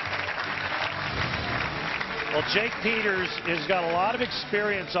Peters. Well, Jake Peters has got a lot of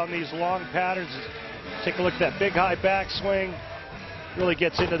experience on these long patterns. Take a look at that big high backswing. Really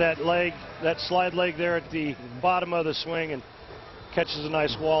gets into that leg, that slide leg there at the bottom of the swing, and catches a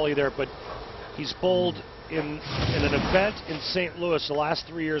nice wally there. But he's bowled in an event in St. Louis the last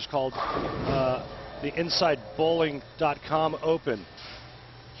 3 years called the InsideBowling.com Open.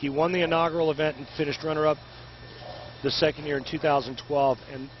 He won the inaugural event and finished runner-up the second year in 2012,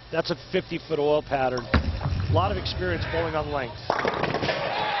 and that's a 50-foot oil pattern. A lot of experience bowling on length.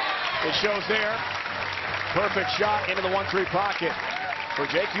 It shows there. Perfect shot into the 1-3 pocket for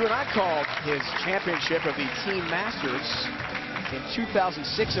Jake. You and I called his championship of the Team Masters in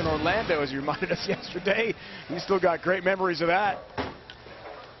 2006 in Orlando, as you reminded us yesterday. He's still got great memories of that.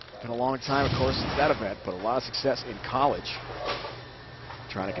 Been a long time, of course, since that event, but a lot of success in college.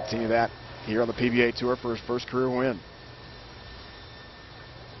 Trying to continue that here on the PBA Tour for his first career win.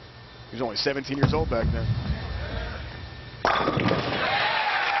 He was only 17 years old back then.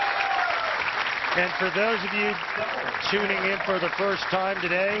 And for those of you tuning in for the first time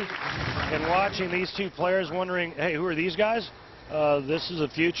today and watching these two players wondering, hey, who are these guys? This is the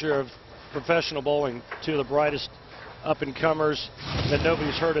future of professional bowling. Two of the brightest up-and-comers that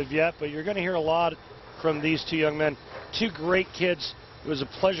nobody's heard of yet, but you're going to hear a lot from these two young men. Two great kids. It was a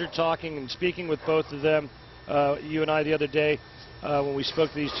pleasure talking and speaking with both of them. You and I the other day when we spoke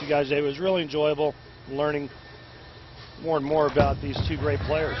to these two guys, it was really enjoyable learning more and more about these two great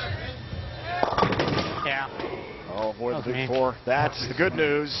players. Yeah. Oh, boy, the big four. That's the good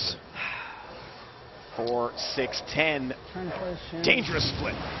news. 4, 6, 10. Dangerous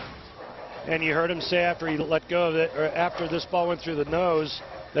split. And you heard him say after he let go of it, or after this ball went through the nose,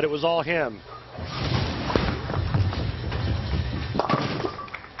 that it was all him.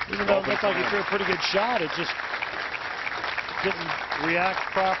 Even though it looked like he threw a pretty good shot, it just didn't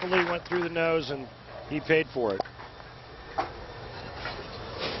react properly, went through the nose, and he paid for it.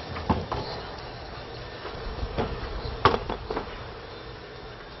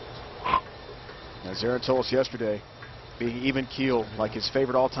 As Aaron told us yesterday, being even keel like his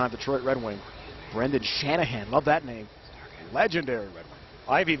favorite all-time Detroit Red Wing, Brendan Shanahan. Love that name. Legendary Red Wing.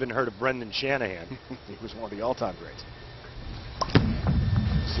 I've even heard of Brendan Shanahan. He was one of the all-time greats.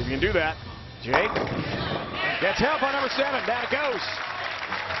 See if you can do that. Jake gets help on number 7. Down it goes.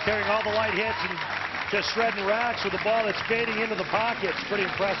 Carrying all the light hits and just shredding racks with a ball that's fading into the pocket. It's pretty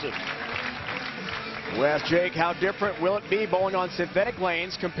impressive. We asked Jake, how different will it be bowling on synthetic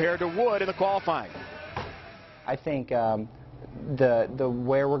lanes compared to wood in the qualifying? I think the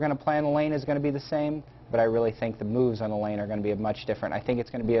where we're going to play on the lane is going to be the same, but I really think the moves on the lane are going to be much different. I think it's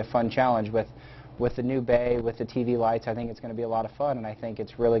going to be a fun challenge with the new bay, with the TV lights. I think it's going to be a lot of fun, and I think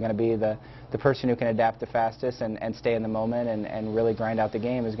it's really going to be the person who can adapt the fastest and stay in the moment and really grind out the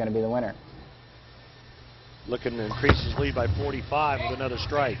game is going to be the winner. Looking to increase his lead by 45 with another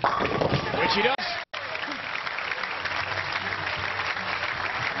strike. Which he does.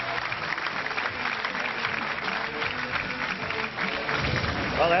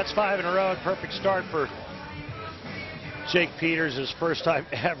 Well, that's 5 in a row. Perfect start for Jake Peters, his first time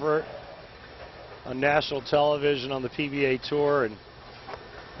ever on national television on the PBA Tour. And,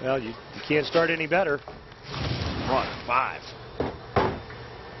 well, you can't start any better. Run 5.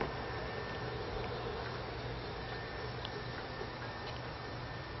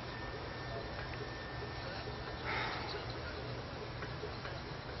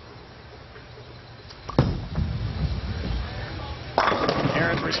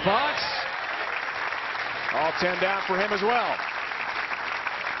 Response. All 10 down for him as well.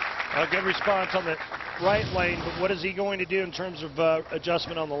 A good response on the right lane, but what is he going to do in terms of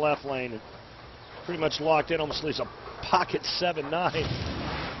adjustment on the left lane? Pretty much locked in, almost leaves a pocket 7-9.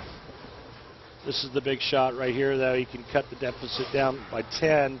 This is the big shot right here, though. He can cut the deficit down by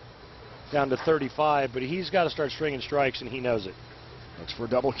 10, down to 35, but he's got to start stringing strikes, and he knows it. Looks for a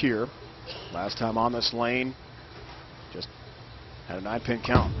double here. Last time on this lane, just had a 9-pin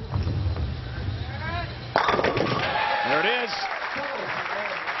count. There it is.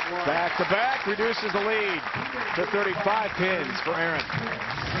 Back to back, reduces the lead to 35 pins for Aaron.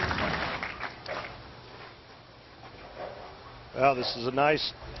 Well, this is a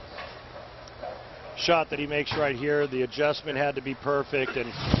nice shot that he makes right here. The adjustment had to be perfect, and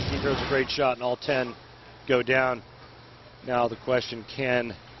he throws a great shot, and all 10 go down. Now the question,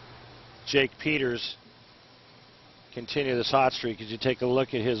 can Jake Peters continue this hot streak? As you take a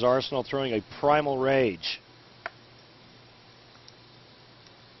look at his arsenal, throwing a primal rage.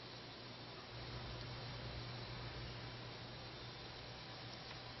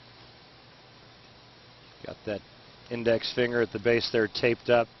 Got that index finger at the base there taped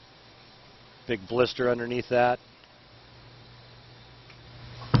up. Big blister underneath that.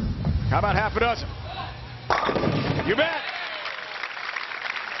 How about half a dozen? You bet.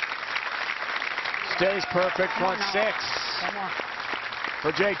 Stays perfect, front 6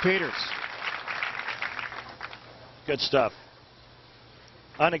 for Jake Peters. Good stuff.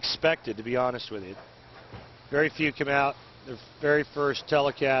 Unexpected, to be honest with you. Very few come out their very first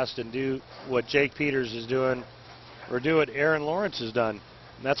telecast and do what Jake Peters is doing, or do what Aaron Lorincz has done,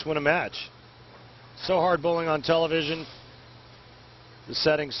 and that's win a match. So hard bowling on television. The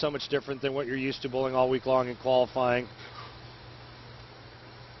setting's so much different than what you're used to bowling all week long in qualifying.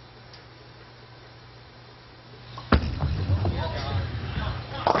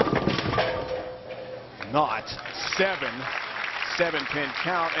 Not 7-pin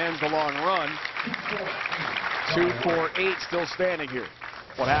count ends the long run. 2-4-8 still standing here.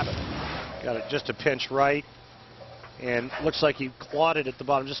 What happened? Got it just a pinch right, and looks like he clawed it at the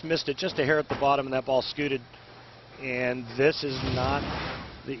bottom. Just missed it just a hair at the bottom, and that ball scooted. And this is not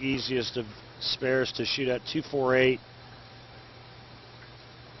the easiest of spares to shoot at. 2-4-8.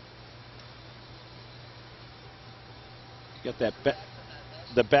 Got that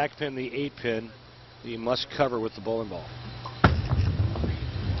the back pin, the 8-pin. You must cover with the bowling ball.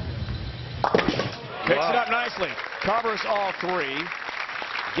 Picks it up nicely. Covers all three.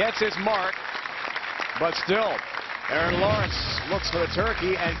 Gets his mark. But still, Aaron Lorincz looks for the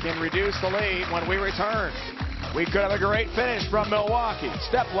turkey and can reduce the lead when we return. We could have a great finish from Milwaukee.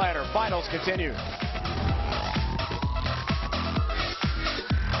 Stepladder finals continue.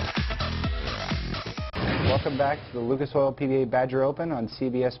 Welcome back to the Lucas Oil PBA Badger Open on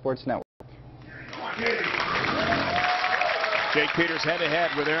CBS Sports Network. Jake Peters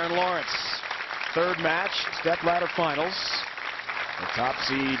head-to-head with Aaron Lorincz. Third match, Stepladder finals. The top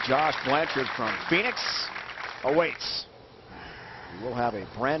seed, Josh Blanchard from Phoenix, awaits. We will have a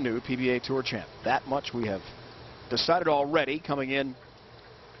brand new PBA Tour champ. That much we have decided already. Coming in,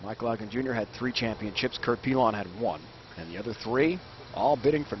 Michael Haugen Jr. had 3 championships. Kurt Pilon had 1. And the other 3, all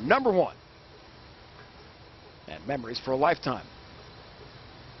bidding for number 1. And memories for a lifetime.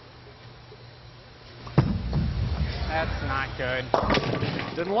 That's not good.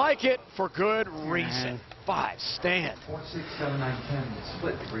 Didn't like it for good reason. 5, stand. 4, 6, 7, 9, 10,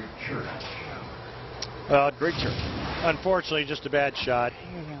 split, Greek Church. Well, Greek Church. Unfortunately, just a bad shot.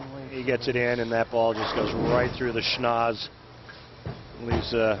 He gets it in, and that ball just goes right through the schnoz.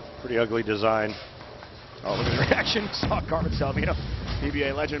 Leaves a pretty ugly design. Oh, look at the reaction. Saw Carmen Salvino,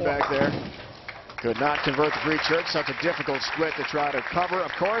 PBA legend back there. Could not convert the Greek Church. Such a difficult split to try to cover,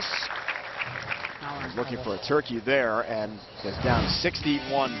 of course. He's looking for a turkey there and is down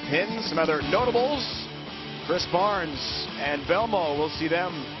 61 pins. Some other notables. Chris Barnes and Belmo. We'll see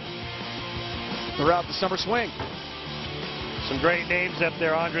them throughout the summer swing. Some great names up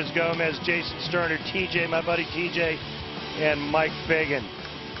there. Andres Gomez, Jason Sterner, TJ, my buddy TJ, and Mike Fagan.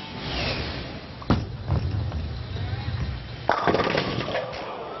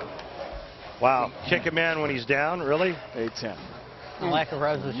 Wow. Kick a man when he's down, really? 8-10. The lack of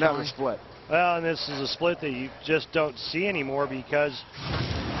roses. Another split. Well, and this is a split that you just don't see anymore because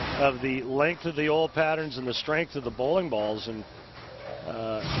of the length of the old patterns and the strength of the bowling balls. And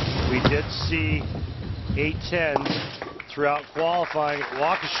we did see 8-10s throughout qualifying at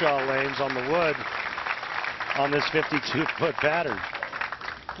Waukesha lanes on the wood on this 52-foot pattern.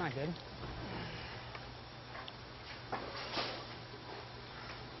 Not good.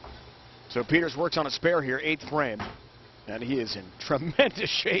 So Peters works on a spare here, 8th frame, and he is in tremendous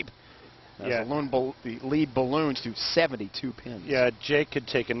shape. As the lead balloons to 72 pins. Yeah, Jake could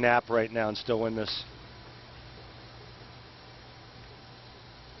take a nap right now and still win this.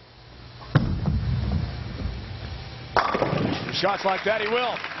 Shots like that, he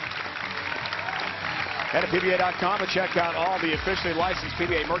will. Head to PBA.com to check out all the officially licensed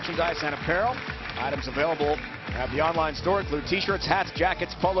PBA merchandise and apparel. Items available at the online store include t-shirts, hats,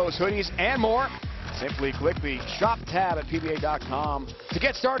 jackets, polos, hoodies, and more. Simply click the shop tab at PBA.com to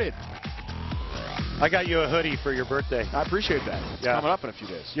get started. I got you a hoodie for your birthday. I appreciate that. It's coming up in a few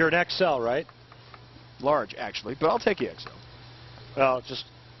days. You're an XL, right? Large, actually, but I'll take the XL. Well, just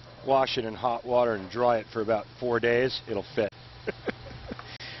wash it in hot water and dry it for about 4 days. It'll fit.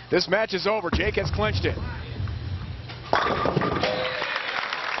 This match is over. Jake has clinched it.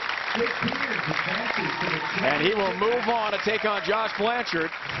 And he will move on to take on Josh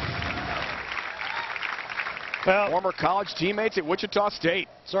Blanchard. Well, former college teammates at Wichita State.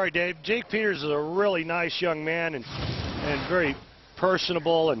 Sorry, Dave. Jake Peters is a really nice young man and very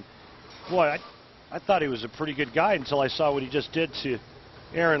personable. And, boy, I thought he was a pretty good guy until I saw what he just did to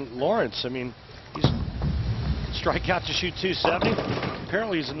Aaron Lorincz. I mean, he's strike out to shoot 270.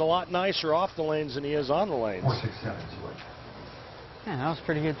 Apparently, he's a lot nicer off the lanes than he is on the lanes. 4, 6, 7, switch. Yeah, that was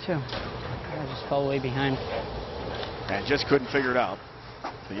pretty good, too. I just fell way behind. And just couldn't figure it out.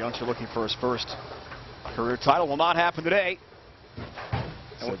 The youngster looking for his first career title will not happen today.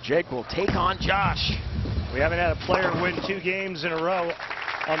 So Jake will take on Josh. We haven't had a player win 2 games in a row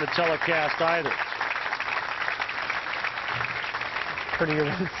on the telecast either. Pretty good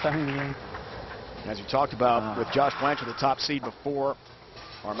win, 78. As we talked about with Josh Blanchard, the top seed before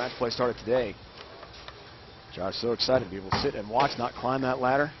our match play started today. Josh so excited to be able to sit and watch, not climb that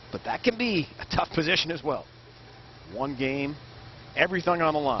ladder. But that can be a tough position as well. One game, everything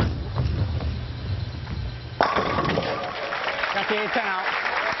on the line. Got the 8-10 out.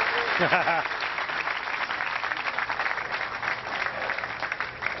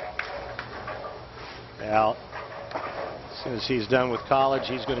 Well, as soon as he's done with college,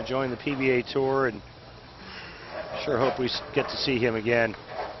 he's going to join the PBA Tour, and sure hope we get to see him again.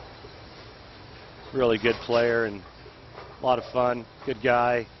 Really good player and a lot of fun, good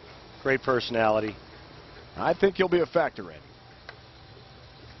guy, great personality. I think he'll be a factor in.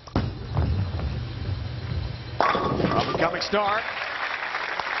 Up-and-coming star.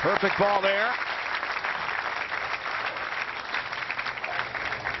 Perfect ball there.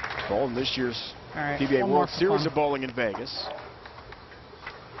 Bowling this year's PBA World Series of Bowling in Vegas.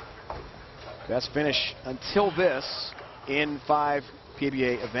 Best finish until this in 5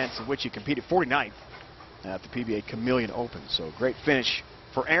 PBA events in which he competed, 49th at the PBA Chameleon Open. So great finish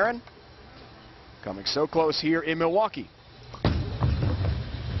for Aaron. Coming so close here in Milwaukee.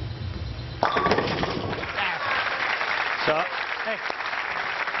 So, hey,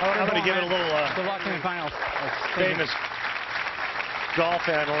 I'm going to give it a little Good luck in the finals. famous golf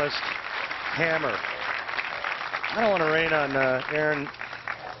analyst hammer. I don't want to rain on Aaron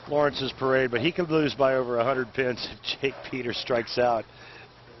Lorinc's parade, but he could lose by over 100 pins if Jake Peters strikes out.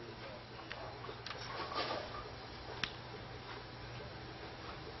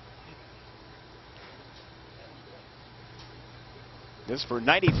 This for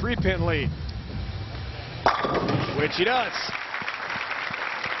 93-pin lead, which he does.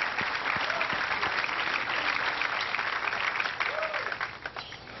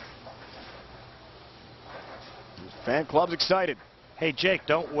 Fan club's excited. Hey, Jake,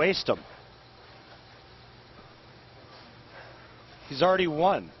 don't waste him. He's already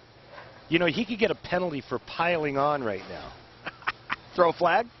won. You know, he could get a penalty for piling on right now. Throw a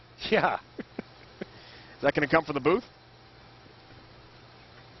flag? Yeah. Is that going to come from the booth?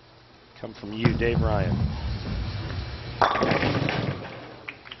 Come from you, Dave Ryan.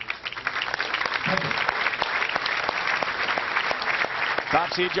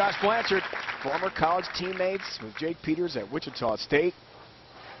 Top seed Josh Blanchard, former college teammates with Jake Peters at Wichita State.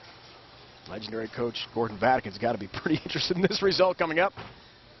 Legendary coach Gordon Vatican's got to be pretty interested in this result coming up.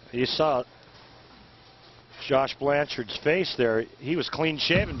 You saw Josh Blanchard's face there. He was clean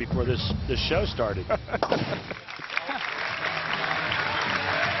shaven before this show started.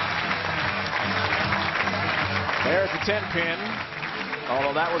 There's the 10-pin.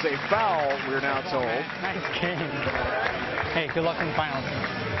 Although that was a foul, we're now told. Nice game. Hey, good luck in the finals.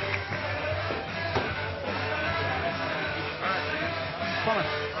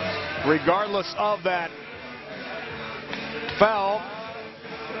 Regardless of that foul,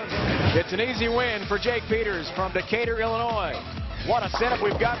 it's an easy win for Jake Peters from Decatur, Illinois. What a setup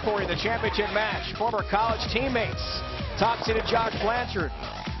we've got for you in the championship match. Former college teammates, top-seeded Josh Blanchard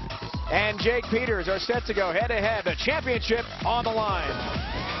and Jake Peters are set to go head-to-head. The championship on the line.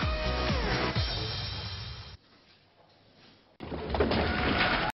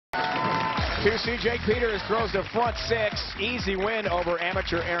 Two-seed Jake Peters throws the front 6. Easy win over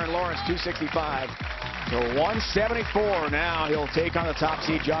amateur Aaron Lorincz, 265 to 174. Now he'll take on the top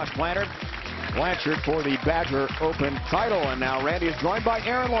seed Josh Blanchard for the Badger Open title. And now Randy is joined by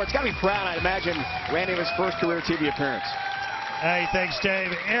Aaron Lorincz. Got to be proud, I imagine, Randy, of his first career TV appearance. Hey, thanks,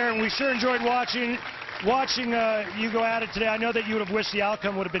 Dave. Aaron, we sure enjoyed watching you go at it today. I know that you would have wished the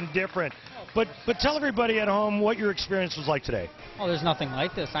outcome would have been different. But tell everybody at home what your experience was like today. Oh, there's nothing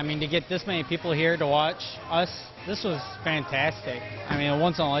like this. I mean, to get this many people here to watch us, this was fantastic. I mean, a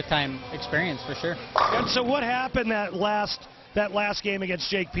once-in-a-lifetime experience for sure. And so what happened that last game against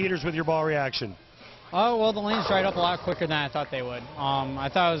Jake Peters with your ball reaction? Oh, well, the lanes dried up a lot quicker than I thought they would. I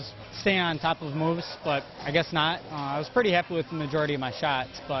thought I was staying on top of moves, but I guess not. I was pretty happy with the majority of my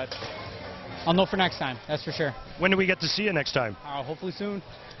shots, but I'll know for next time, that's for sure. When do we get to see you next time? Hopefully soon.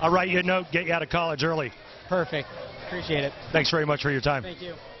 I'll write you a note, get you out of college early. Perfect. Appreciate it. Thanks very much for your time. Thank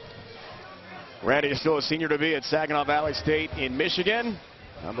you. Randy is still a senior to be at Saginaw Valley State in Michigan.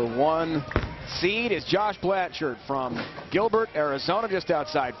 Number 1 seed is Josh Blanchard from Gilbert, Arizona, just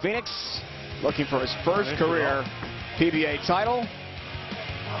outside Phoenix, looking for his first career PBA title.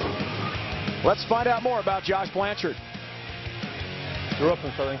 Let's find out more about Josh Blanchard. Grew up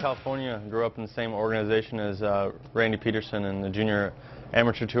in Southern California. Grew up in the same organization as Randy Peterson and the junior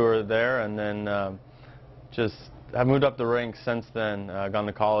amateur tour there, and then just have moved up the ranks since then. Gone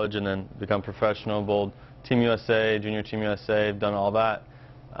to college and then become professional, bowled Team USA, Junior Team USA, done all that,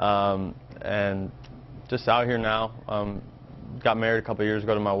 and just out here now. Got married a couple years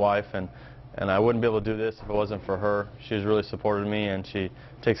ago to my wife, and And I wouldn't be able to do this if it wasn't for her. She's really supported me, and she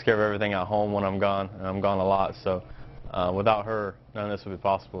takes care of everything at home when I'm gone, and I'm gone a lot. So without her, none of this would be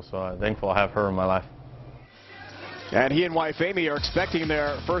possible. So I'm thankful I have her in my life. And he and wife Amy are expecting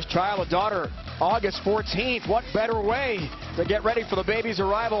their first child, a daughter, August 14th. What better way to get ready for the baby's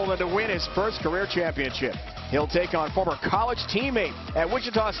arrival than to win his first career championship? He'll take on former college teammate at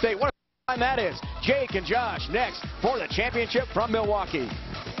Wichita State. What a time that is. Jake and Josh next for the championship from Milwaukee.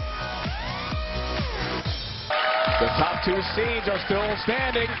 The top two seeds are still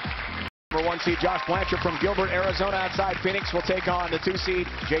standing. Number 1 seed Josh Blanchard from Gilbert, Arizona, outside Phoenix, will take on the 2 seed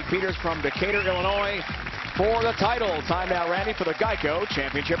Jake Peters from Decatur, Illinois, for the title. Time now, Randy, for the Geico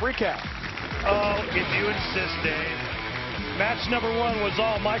Championship recap. Oh, if you insist, Dave. Match number 1 was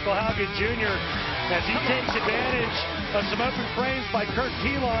all Michael Haugen Jr. as he takes advantage of some open frames by Kurt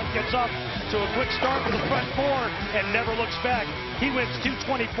Pilon, gets off to a quick start with the front 4 and never looks back. He wins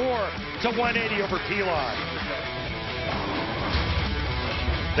 224 to 180 over Pilon.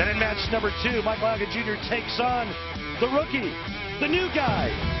 Then in match number 2, Michael Haugen Jr. takes on the rookie, the new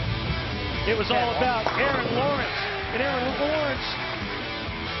guy. It was all about Aaron Lorincz. And Aaron Lorincz,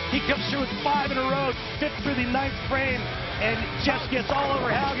 he comes through with 5 in a row, 5th through the 9th frame, and just gets all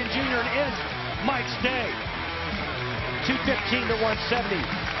over Haugen Jr. and ends Mike's day. 215 to 170.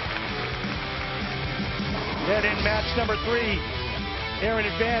 Then in match number 3, Aaron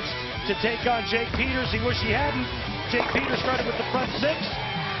advanced to take on Jake Peters. He wished he hadn't. Jake Peters started with the front 6.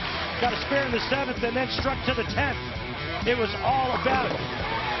 Got a spare in the 7th and then struck to the 10th. It was all about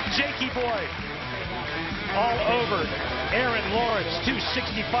Jakey boy. All over Aaron Lorincz,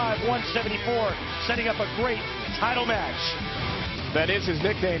 265, 174, setting up a great title match. That is his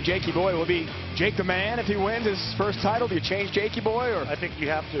nickname, Jakey boy. Will be Jake the Man if he wins his first title. Do you change Jakey boy? Or I think you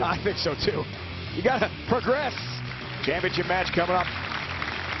have to. I think so too. You got to progress. Championship match coming up.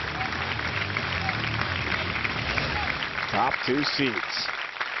 Top 2 seeds.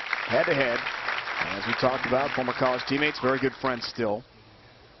 Head-to-head. As we talked about, former college teammates, very good friends still.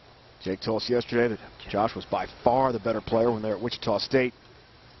 Jake told us yesterday that Josh was by far the better player when they were at Wichita State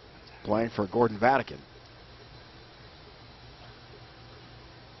playing for Gordon Vatican.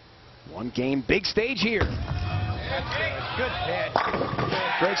 One game, big stage here. Good pitch.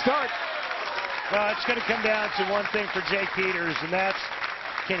 Great start. Well, it's going to come down to one thing for Jake Peters, and that's,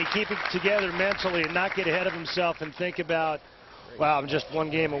 can he keep it together mentally and not get ahead of himself and think about, wow, I'm just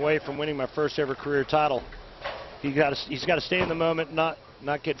one game away from winning my first ever career title. He's got to stay in the moment, not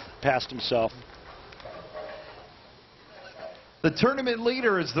get past himself. The tournament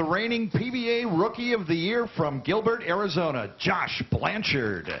leader is the reigning PBA Rookie of the Year from Gilbert, Arizona, Josh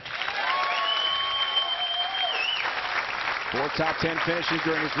Blanchard. 4 top 10 finishes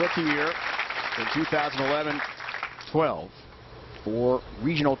during his rookie year in 2011-12. 4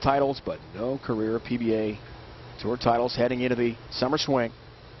 regional titles, but no career PBA Tour titles heading into the summer swing.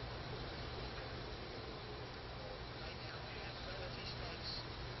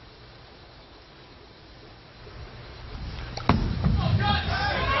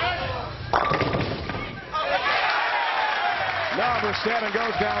 Number 7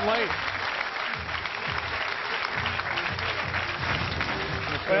 goes down late.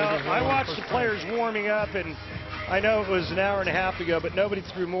 Well, I watched the players warming up, and I know it was an hour and a half ago, but nobody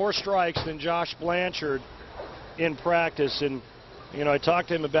threw more strikes than Josh Blanchard in practice. And, you know, I talked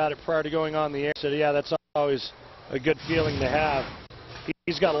to him about it prior to going on the air. He said, yeah, that's always a good feeling to have.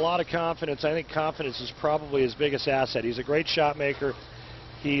 He's got a lot of confidence. I think confidence is probably his biggest asset. He's a great shot maker.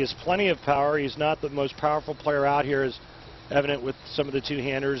 He has plenty of power. He's not the most powerful player out here, as evident with some of the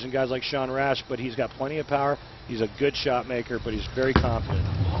two-handers and guys like Sean Rash, but he's got plenty of power. He's a good shot maker, but he's very confident.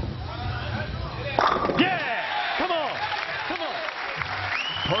 Yeah! Come on! Come on!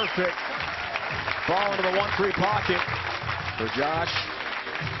 Perfect. Ball into the 1-3 pocket for Josh.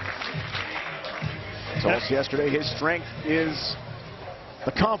 Told us yesterday his strength is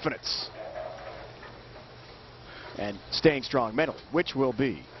the confidence and staying strong mentally, which will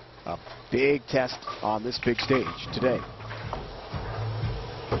be a big test on this big stage today.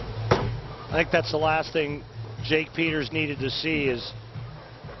 I think that's the last thing Jake Peters needed to see, is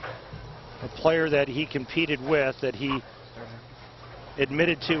a player that he competed with, that he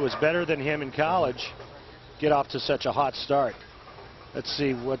admitted to was better than him in college, get off to such a hot start. Let's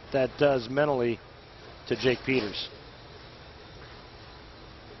see what that does mentally to Jake Peters.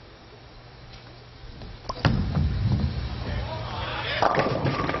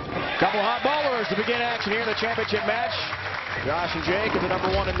 Couple hot ballers to begin action here in the championship match. Josh and Jake are the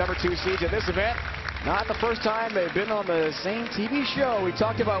number 1 and number 2 seeds in this event. Not the first time they've been on the same TV show. We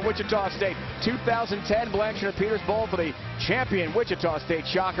talked about Wichita State. 2010 Blanchard and Peters Bowl for the champion Wichita State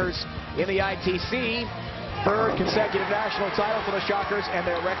Shockers in the ITC. Third consecutive national title for the Shockers and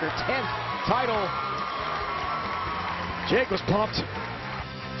their record 10th title. Jake was pumped.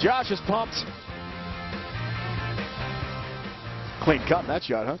 Josh is pumped. Clean cut in that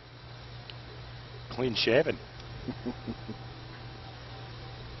shot, huh? Clean shaven.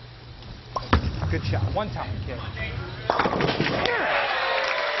 Good shot. One time, kid.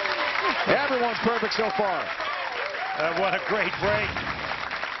 Everyone's perfect so far. What a great break.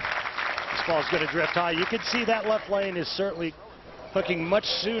 This ball's going to drift high. You can see that left lane is certainly hooking much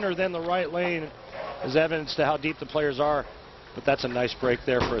sooner than the right lane, as evidence to how deep the players are. But that's a nice break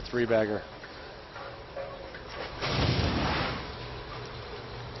there for a three-bagger.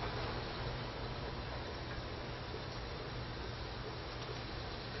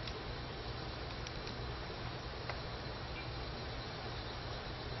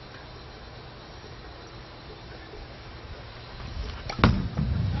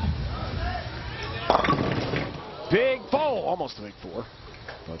 Big four, almost a big four,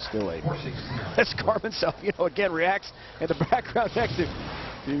 but still a. As Carmen again reacts in the background next to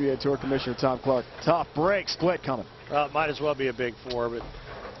PBA Tour Commissioner Tom Clark. Tough break, split coming. Well, it might as well be a big four, but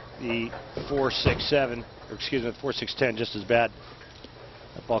the 4-6-7, or excuse me, the 4-6-10 just as bad.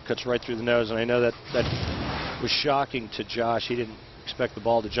 That ball cuts right through the nose, and I know that was shocking to Josh. He didn't expect the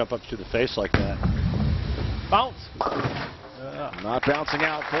ball to jump up to the face like that. Bounce. Not bouncing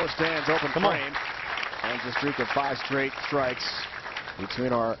out. 4 stands, open frame. And a streak of 5 straight strikes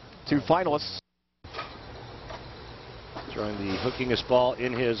between our 2 finalists. Throwing the hookingest ball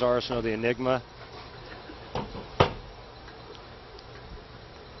in his arsenal, the Enigma.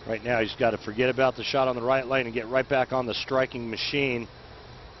 Right now, he's got to forget about the shot on the right lane and get right back on the striking machine.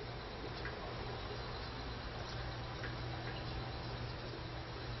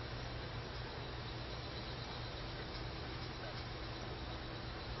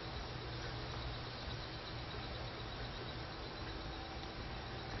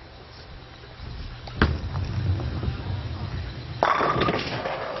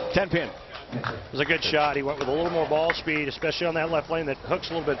 Pin. It was a good shot. He went with a little more ball speed, especially on that left lane that hooks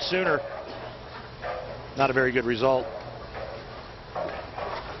a little bit sooner. Not a very good result.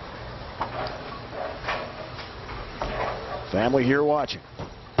 Family here watching.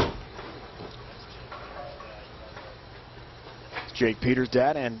 It's Jake Peters'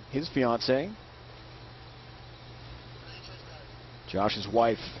 dad and his fiance. Josh's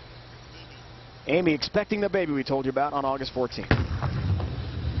wife, Amy, expecting the baby we told you about on August 14th.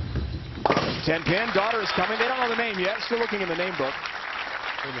 10 pin, daughter is coming. They don't know the name yet. Still looking in the name book.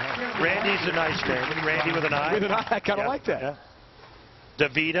 Randy's a nice name. Randy with an I. With an I, I kind of like that. Yeah.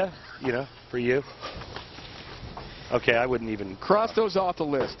 Davida, for you. Okay, I wouldn't even cross those off the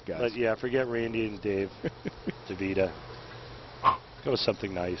list, guys. But yeah, forget Randy and Dave. Davida. Go with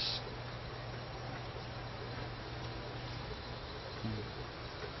something nice.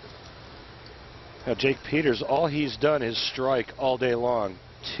 Now, Jake Peters, all he's done is strike all day long.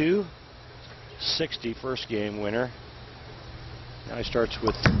 260 first game winner. Now he starts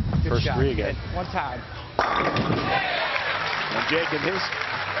with first shot. 3 again. One time. And Jake and his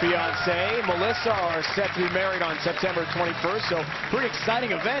fiancée, Melissa, are set to be married on September 21st. So pretty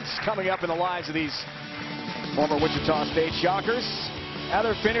exciting events coming up in the lives of these former Wichita State Shockers.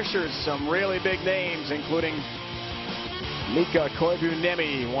 Other finishers, some really big names, including Mika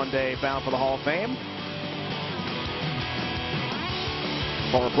Koivu-Nemi, one day bound for the Hall of Fame.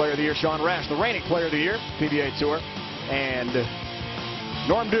 Former Player of the Year, Sean Rash, the reigning Player of the Year, PBA Tour. And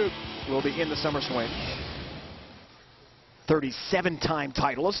Norm Duke will be in the summer swing. 37-time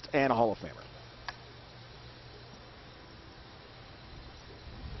titleist and a Hall of Famer.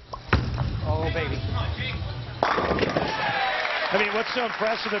 Oh, baby. I mean, what's so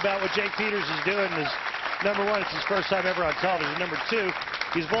impressive about what Jake Peters is doing is, number one, it's his first time ever on television. Number two,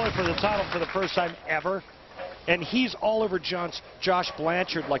 he's bowling for the title for the first time ever. And he's all over Josh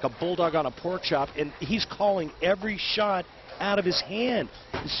Blanchard like a bulldog on a pork chop, and he's calling every shot out of his hand.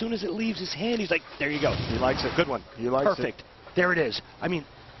 As soon as it leaves his hand, he's like, there you go. He likes it. Good one. He likes it. Perfect. There it is. I mean,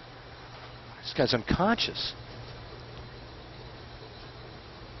 this guy's unconscious.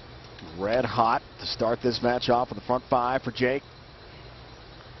 Red hot to start this match off with the front 5 for Jake.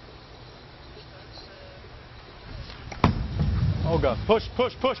 Oh, God. Push,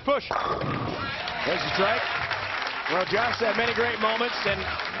 push, push, push. There's the strike. Well, Josh had many great moments, and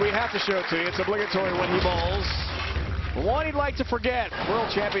we have to show it to you. It's obligatory when he bowls. One he'd like to forget.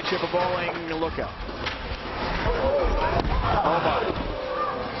 World Championship of Bowling. Look out. Oh,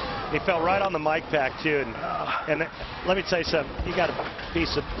 my. He fell right on the mic pack, too. And let me tell you something. You got a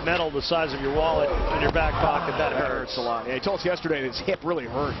piece of metal the size of your wallet in your back pocket. That hurts a lot. Yeah, he told us yesterday that his hip really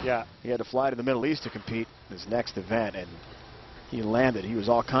hurt. Yeah. He had to fly to the Middle East to compete in his next event, and he landed. He was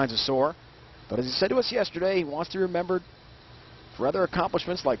all kinds of sore. But as he said to us yesterday, he wants to be remembered for other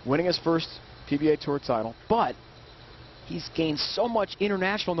accomplishments like winning his first PBA Tour title. But he's gained so much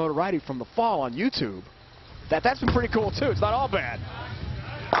international notoriety from the fall on YouTube that's been pretty cool, too. It's not all bad.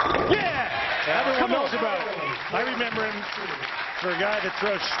 Yeah! Everyone knows about it. I remember him for a guy that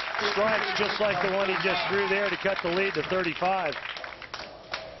throws strikes just like the one he just threw there to cut the lead to 35.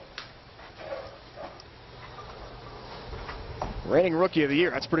 Reigning Rookie of the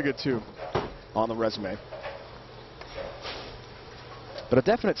Year. That's pretty good, too, on the resume. But a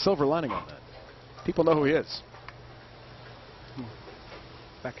definite silver lining on that. People know who he is.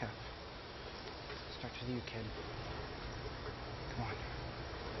 Back half. Start with you, kid. Come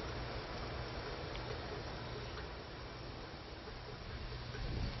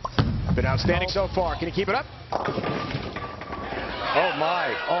on. Been outstanding so far. Can he keep it up? Oh,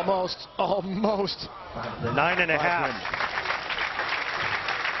 my. Almost. 9.5.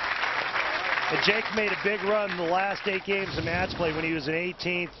 And Jake made a big run in the last 8 games of match play when he was in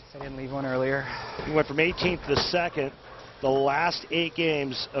 18th. I didn't leave one earlier. He went from 18th to 2nd. The last 8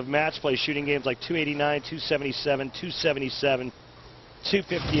 games of match play, shooting games like 289, 277, 277,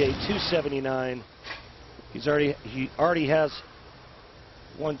 258, 279. He already has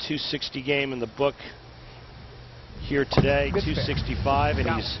one 260 game in the book here today, 265, and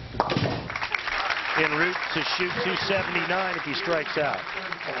he's en route to shoot 279 if he strikes out.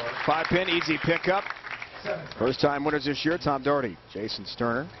 5-pin, easy pickup. First-time winners this year, Tom Doherty, Jason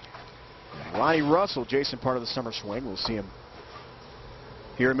Sterner. Ronnie Russell, Jason, part of the summer swing. We'll see him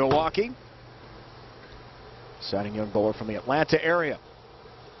here in Milwaukee. Exciting young bowler from the Atlanta area.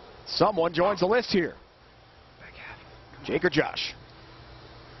 Someone joins the list here. Jake or Josh?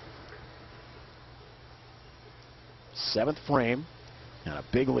 7th frame and a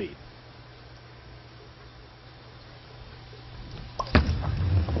big lead.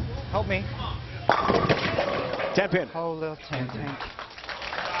 Help me. 10-pin. Oh, little tank.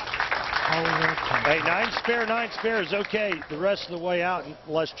 Hey, 9 spare is okay the rest of the way out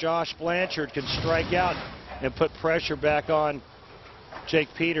unless Josh Blanchard can strike out and put pressure back on Jake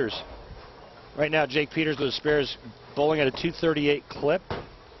Peters. Right now, Jake Peters with the spares bowling at a 238 clip.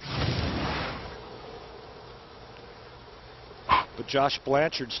 But Josh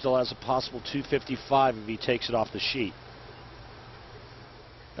Blanchard still has a possible 255 if he takes it off the sheet.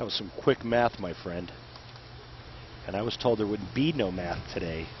 That was some quick math, my friend. And I was told there wouldn't be no math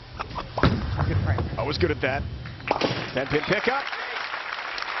today. Good frame. Always good at that. 10-pin pickup.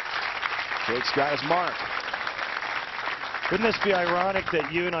 Jake's got his mark. Wouldn't this be ironic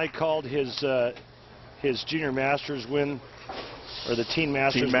that you and I called his junior masters win, or the teen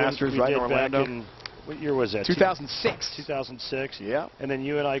masters win we right, did Orlando. back in, what year was that? 2006. 2006. Yeah. And then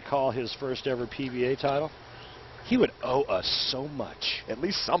you and I call his first ever PBA title. He would owe us so much. At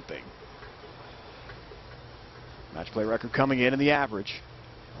least something. Match play record coming in the average.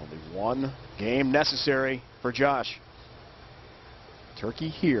 Only 1 game necessary for Josh. Turkey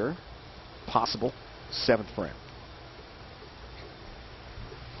here. Possible 7th frame.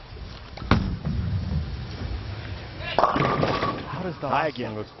 How does the last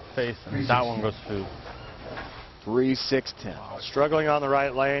one goes face and that one goes food? 3-6-10. Struggling on the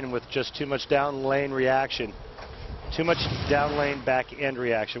right lane with just too much down lane reaction. Too much down lane back end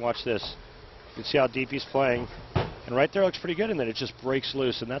reaction. Watch this. You can see how deep he's playing. And right there looks pretty good, and then it just breaks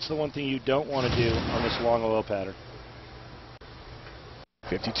loose. And that's the one thing you don't want to do on this long oil pattern.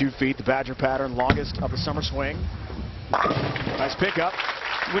 52 feet, the Badger pattern, longest of the summer swing. Nice pickup.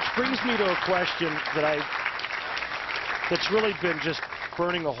 Which brings me to a question that's really been just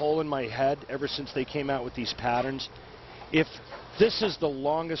burning a hole in my head ever since they came out with these patterns. If this is the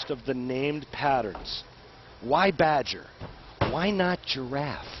longest of the named patterns, why Badger? Why not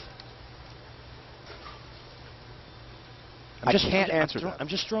Giraffe? I can't answer that. I'm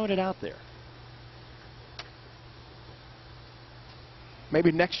just throwing it out there.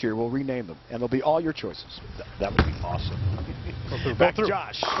 Maybe next year we'll rename them, and they'll be all your choices. That would be awesome. Back to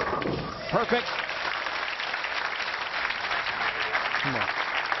Josh. Perfect. Come on.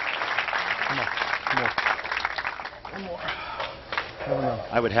 One more.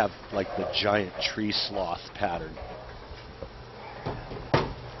 I would have like the giant tree sloth pattern.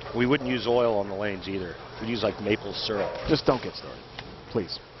 We wouldn't use oil on the lanes either. We'd use like maple syrup. Just don't get started,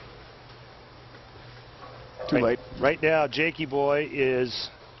 please. Too late. Right now, Jakey boy is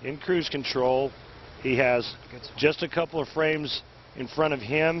in cruise control. He has just a couple of frames in front of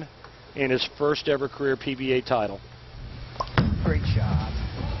him in his first ever career PBA title. Great shot.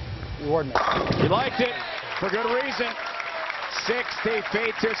 Reward. He liked it for good reason. 60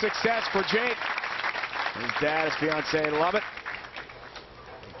 feet to success for Jake. His dad, his fiance, love it.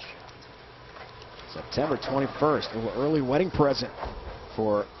 September 21st, a little early wedding present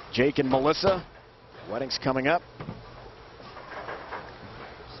for Jake and Melissa. Wedding's coming up.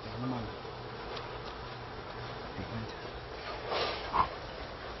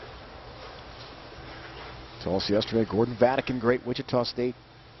 Told us yesterday, Gordon Vatican, great Wichita State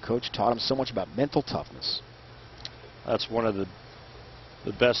coach, taught him so much about mental toughness. That's one of the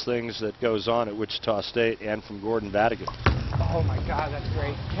best things that goes on at Wichita State and from Gordon Vatican. Oh my God, that's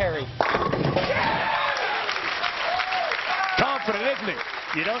great. Carry. Confident, isn't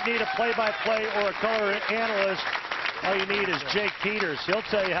he? You don't need a play-by-play or a color analyst. All you need is Jake Peters. He'll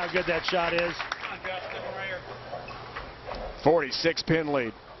tell you how good that shot is. 46-pin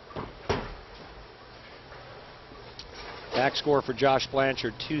lead. Back score for Josh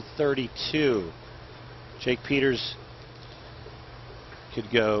Blanchard, 232. Jake Peters could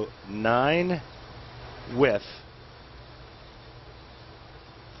go 9 with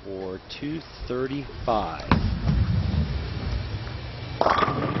for 235.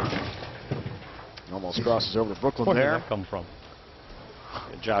 Almost crosses over to Brooklyn Where there. did that come from?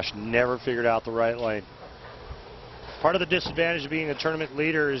 And Josh never figured out the right lane. Part of the disadvantage of being a tournament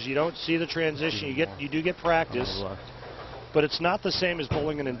leader is you don't see the transition. You do get practice, but it's not the same as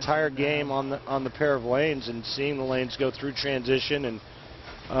bowling an entire game on the pair of lanes and seeing the lanes go through transition. And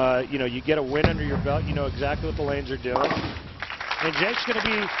you know, you get a win under your belt. You know exactly what the lanes are doing. And Jake's going to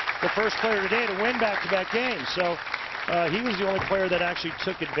be the first player today to win back-to-back games. So he was the only player that actually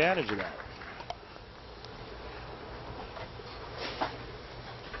took advantage of that.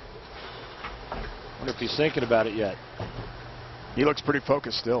 I wonder if he's thinking about it yet. He looks pretty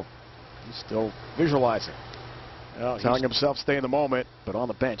focused still. He's still visualizing. Well, telling himself stay in the moment, but on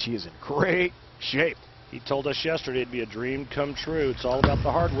the bench he is in great shape. He told us yesterday it'd be a dream come true. It's all about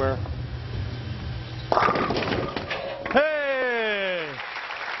the hardware. Hey!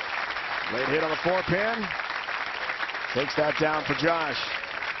 Late hit on the 4-pin. Takes that down for Josh.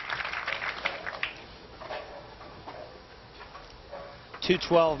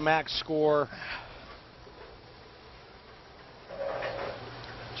 .212 max score.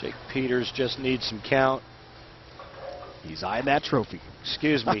 Jake Peters just needs some count. He's eyeing that trophy.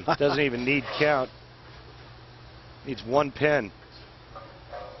 Excuse me, doesn't even need count. Needs 1 pin.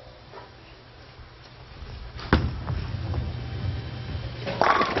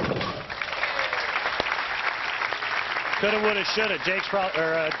 Coulda, woulda, shoulda. Josh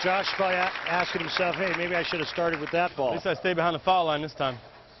probably asking himself, hey, maybe I should have started with that ball. At least I stayed behind the foul line this time.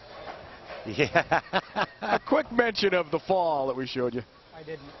 Yeah. A quick mention of the fall that we showed you. I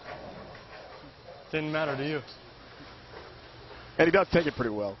didn't. Didn't matter to you. And he does take it pretty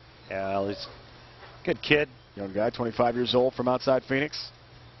well. Yeah, well, he's a good kid. Young guy, 25 years old, from outside Phoenix.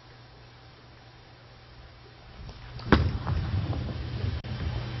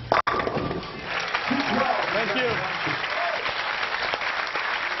 Thank you.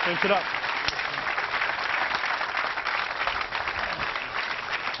 Finish it up.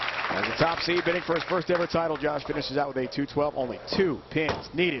 As the top seed bidding for his first ever title, Josh finishes out with a 212. Only 2 pins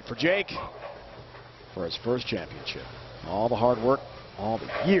needed for Jake for his first championship. All the hard work, all the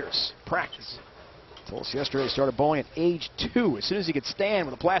years practice. Told us yesterday he started bowling at age 2. As soon as he could stand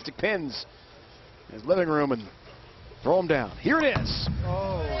with the plastic pins in his living room and throw them down. Here it is.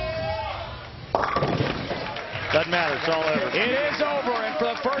 Oh. Doesn't matter, it's all over. It is over, and for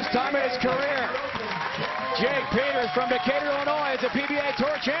the first time in his career, Jake Peters from Decatur, Illinois is a PBA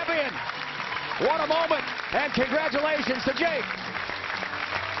Tour champion. What a moment, and congratulations to Jake.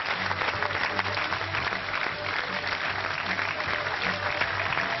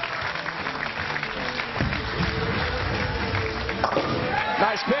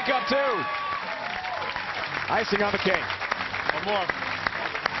 Nice pickup, too. Icing on the cake. One more.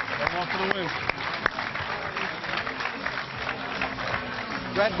 One more for the win.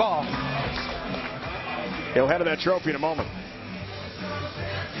 Red ball. He'll head to that trophy in a moment.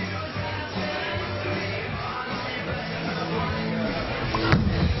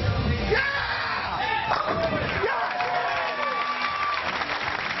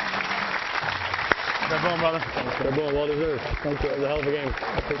 Good ball, brother. Good ball, well deserved. Thank you. It was a hell of a game.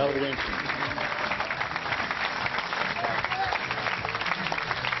 Hell of a game.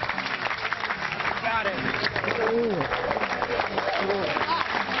 Got it.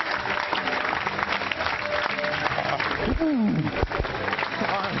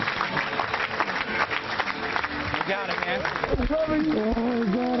 You got it, man.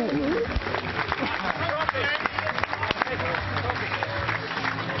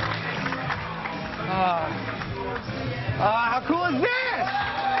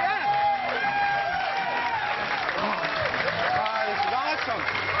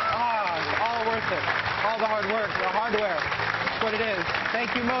 hard work, the hardware. That's what it is.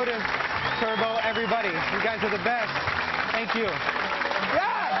 Thank you, Motive, Turbo, everybody. You guys are the best. Thank you.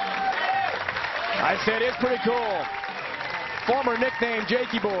 I said it's pretty cool. Former nickname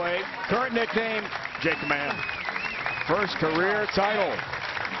Jakey Boy, current nickname Jake the Man. First career title.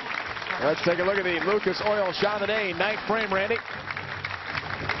 Let's take a look at the Lucas Oil shot of the day. 9th frame, Randy.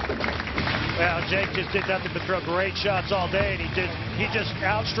 Well, Jake just did nothing but throw great shots all day, and he just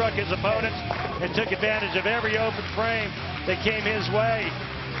outstruck his opponents and took advantage of every open frame that came his way.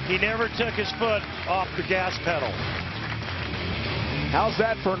 He never took his foot off the gas pedal. How's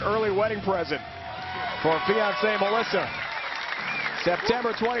that for an early wedding present for fiancée Melissa?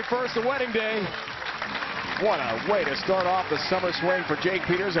 September 21st, the wedding day. What a way to start off the summer swing for Jake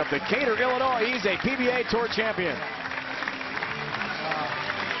Peters of Decatur, Illinois. He's a PBA Tour champion.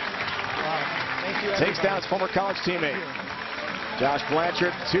 Takes down his former college teammate. Josh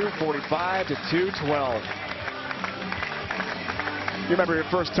Blanchard, 245 to 212. You remember your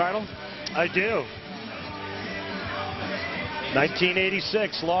first title? I do.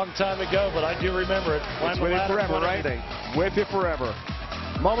 1986, long time ago, but I do remember it. It's with you forever, right? With you forever.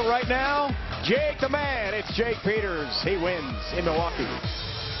 Moment right now, Jake the Man. It's Jake Peters. He wins in Milwaukee.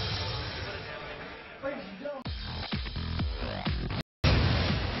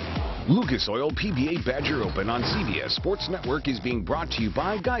 Lucas Oil PBA Badger Open on CBS Sports Network is being brought to you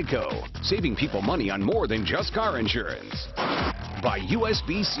by Geico, saving people money on more than just car insurance. By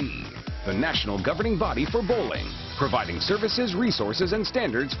USBC, the national governing body for bowling, providing services, resources, and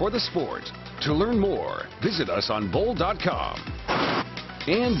standards for the sport. To learn more, visit us on bowl.com.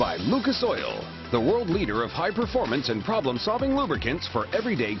 And by Lucas Oil, the world leader of high performance and problem-solving lubricants for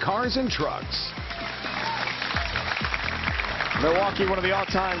everyday cars and trucks. Milwaukee, one of the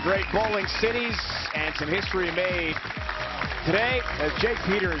all-time great bowling cities, and some history made today as Jake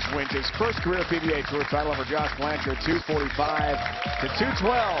Peters wins his first career PBA Tour title over Josh Blanchard, 245 to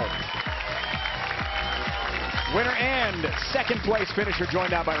 212. Winner and second place finisher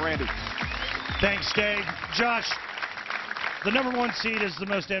joined now by Randy. Thanks, Dave. Josh, the number 1 seed is the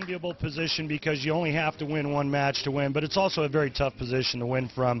most enviable position because you only have to win one match to win, but it's also a very tough position to win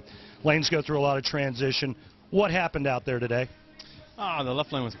from. Lanes go through a lot of transition. What happened out there today? The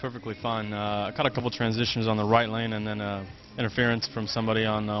left lane was perfectly fine. I caught a couple transitions on the right lane and then interference from somebody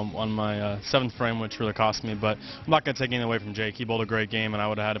on my 7th frame, which really cost me. But I'm not going to take anything away from Jake. He bowled a great game, and I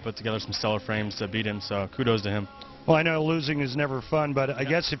would have had to put together some stellar frames to beat him, so kudos to him. Well, I know losing is never fun, but I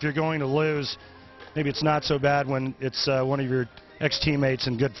guess if you're going to lose, maybe it's not so bad when it's one of your ex-teammates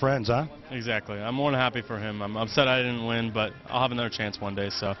and good friends, huh? Exactly. I'm more than happy for him. I'm upset I didn't win, but I'll have another chance one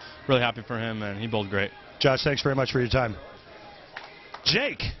day, so really happy for him, and he bowled great. Josh, thanks very much for your time.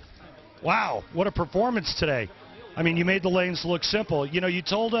 Jake, wow, what a performance today. I mean, you made the lanes look simple. You know, you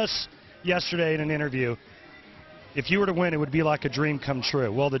told us yesterday in an interview, if you were to win, it would be like a dream come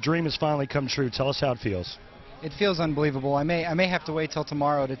true. Well, the dream has finally come true. Tell us how it feels. It feels unbelievable. I may have to wait till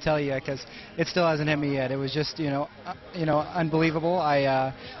tomorrow to tell you because it still hasn't hit me yet. It was just unbelievable.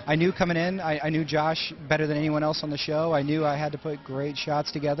 I knew coming in. I knew Josh better than anyone else on the show. I knew I had to put great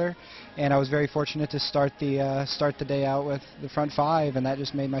shots together, and I was very fortunate to start the day out with the front 5, and that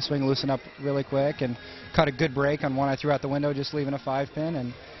just made my swing loosen up really quick and caught a good break on one I threw out the window, just leaving a 5-pin,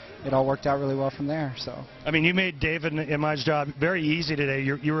 and it all worked out really well from there. So I mean, you made David and my job very easy today.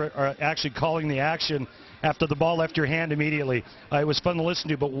 You were actually calling the action after the ball left your hand immediately. It was fun to listen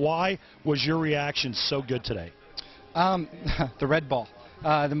to, but why was your reaction so good today? The red ball.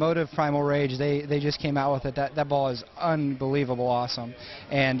 The Motive Primal Rage, they just came out with it. That ball is unbelievable awesome.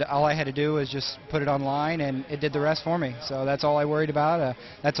 And all I had to do was just put it online, and it did the rest for me. So that's all I worried about.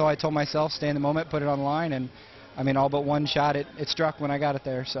 That's all I told myself, stay in the moment, put it online, and I mean, all but one shot, it struck when I got it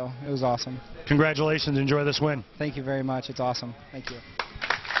there, so it was awesome. Congratulations. Enjoy this win. Thank you very much. It's awesome. Thank you.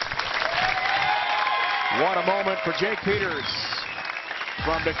 What a moment for Jake Peters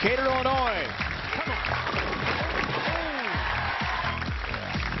from Decatur, Illinois.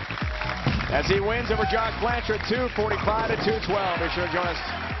 As he wins over Josh Blanchard, 245 to 212. Be sure to join us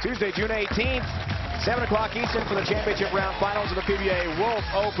Tuesday, June 18th, 7 o'clock Eastern for the championship round finals of the PBA Wolf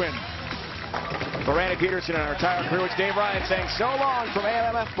Open. For Randy Peterson and our entire crew, it's Dave Ryan saying so long from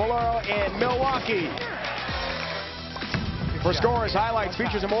AMF Bolero in Milwaukee. For scores, highlights,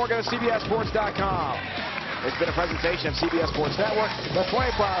 features, and more, go to CBSSports.com. It's been a presentation of CBS Sports Network, the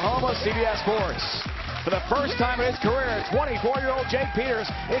 24-hour home of CBS Sports. For the first time in his career, 24-year-old Jake Peters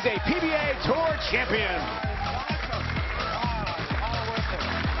is a PBA Tour champion.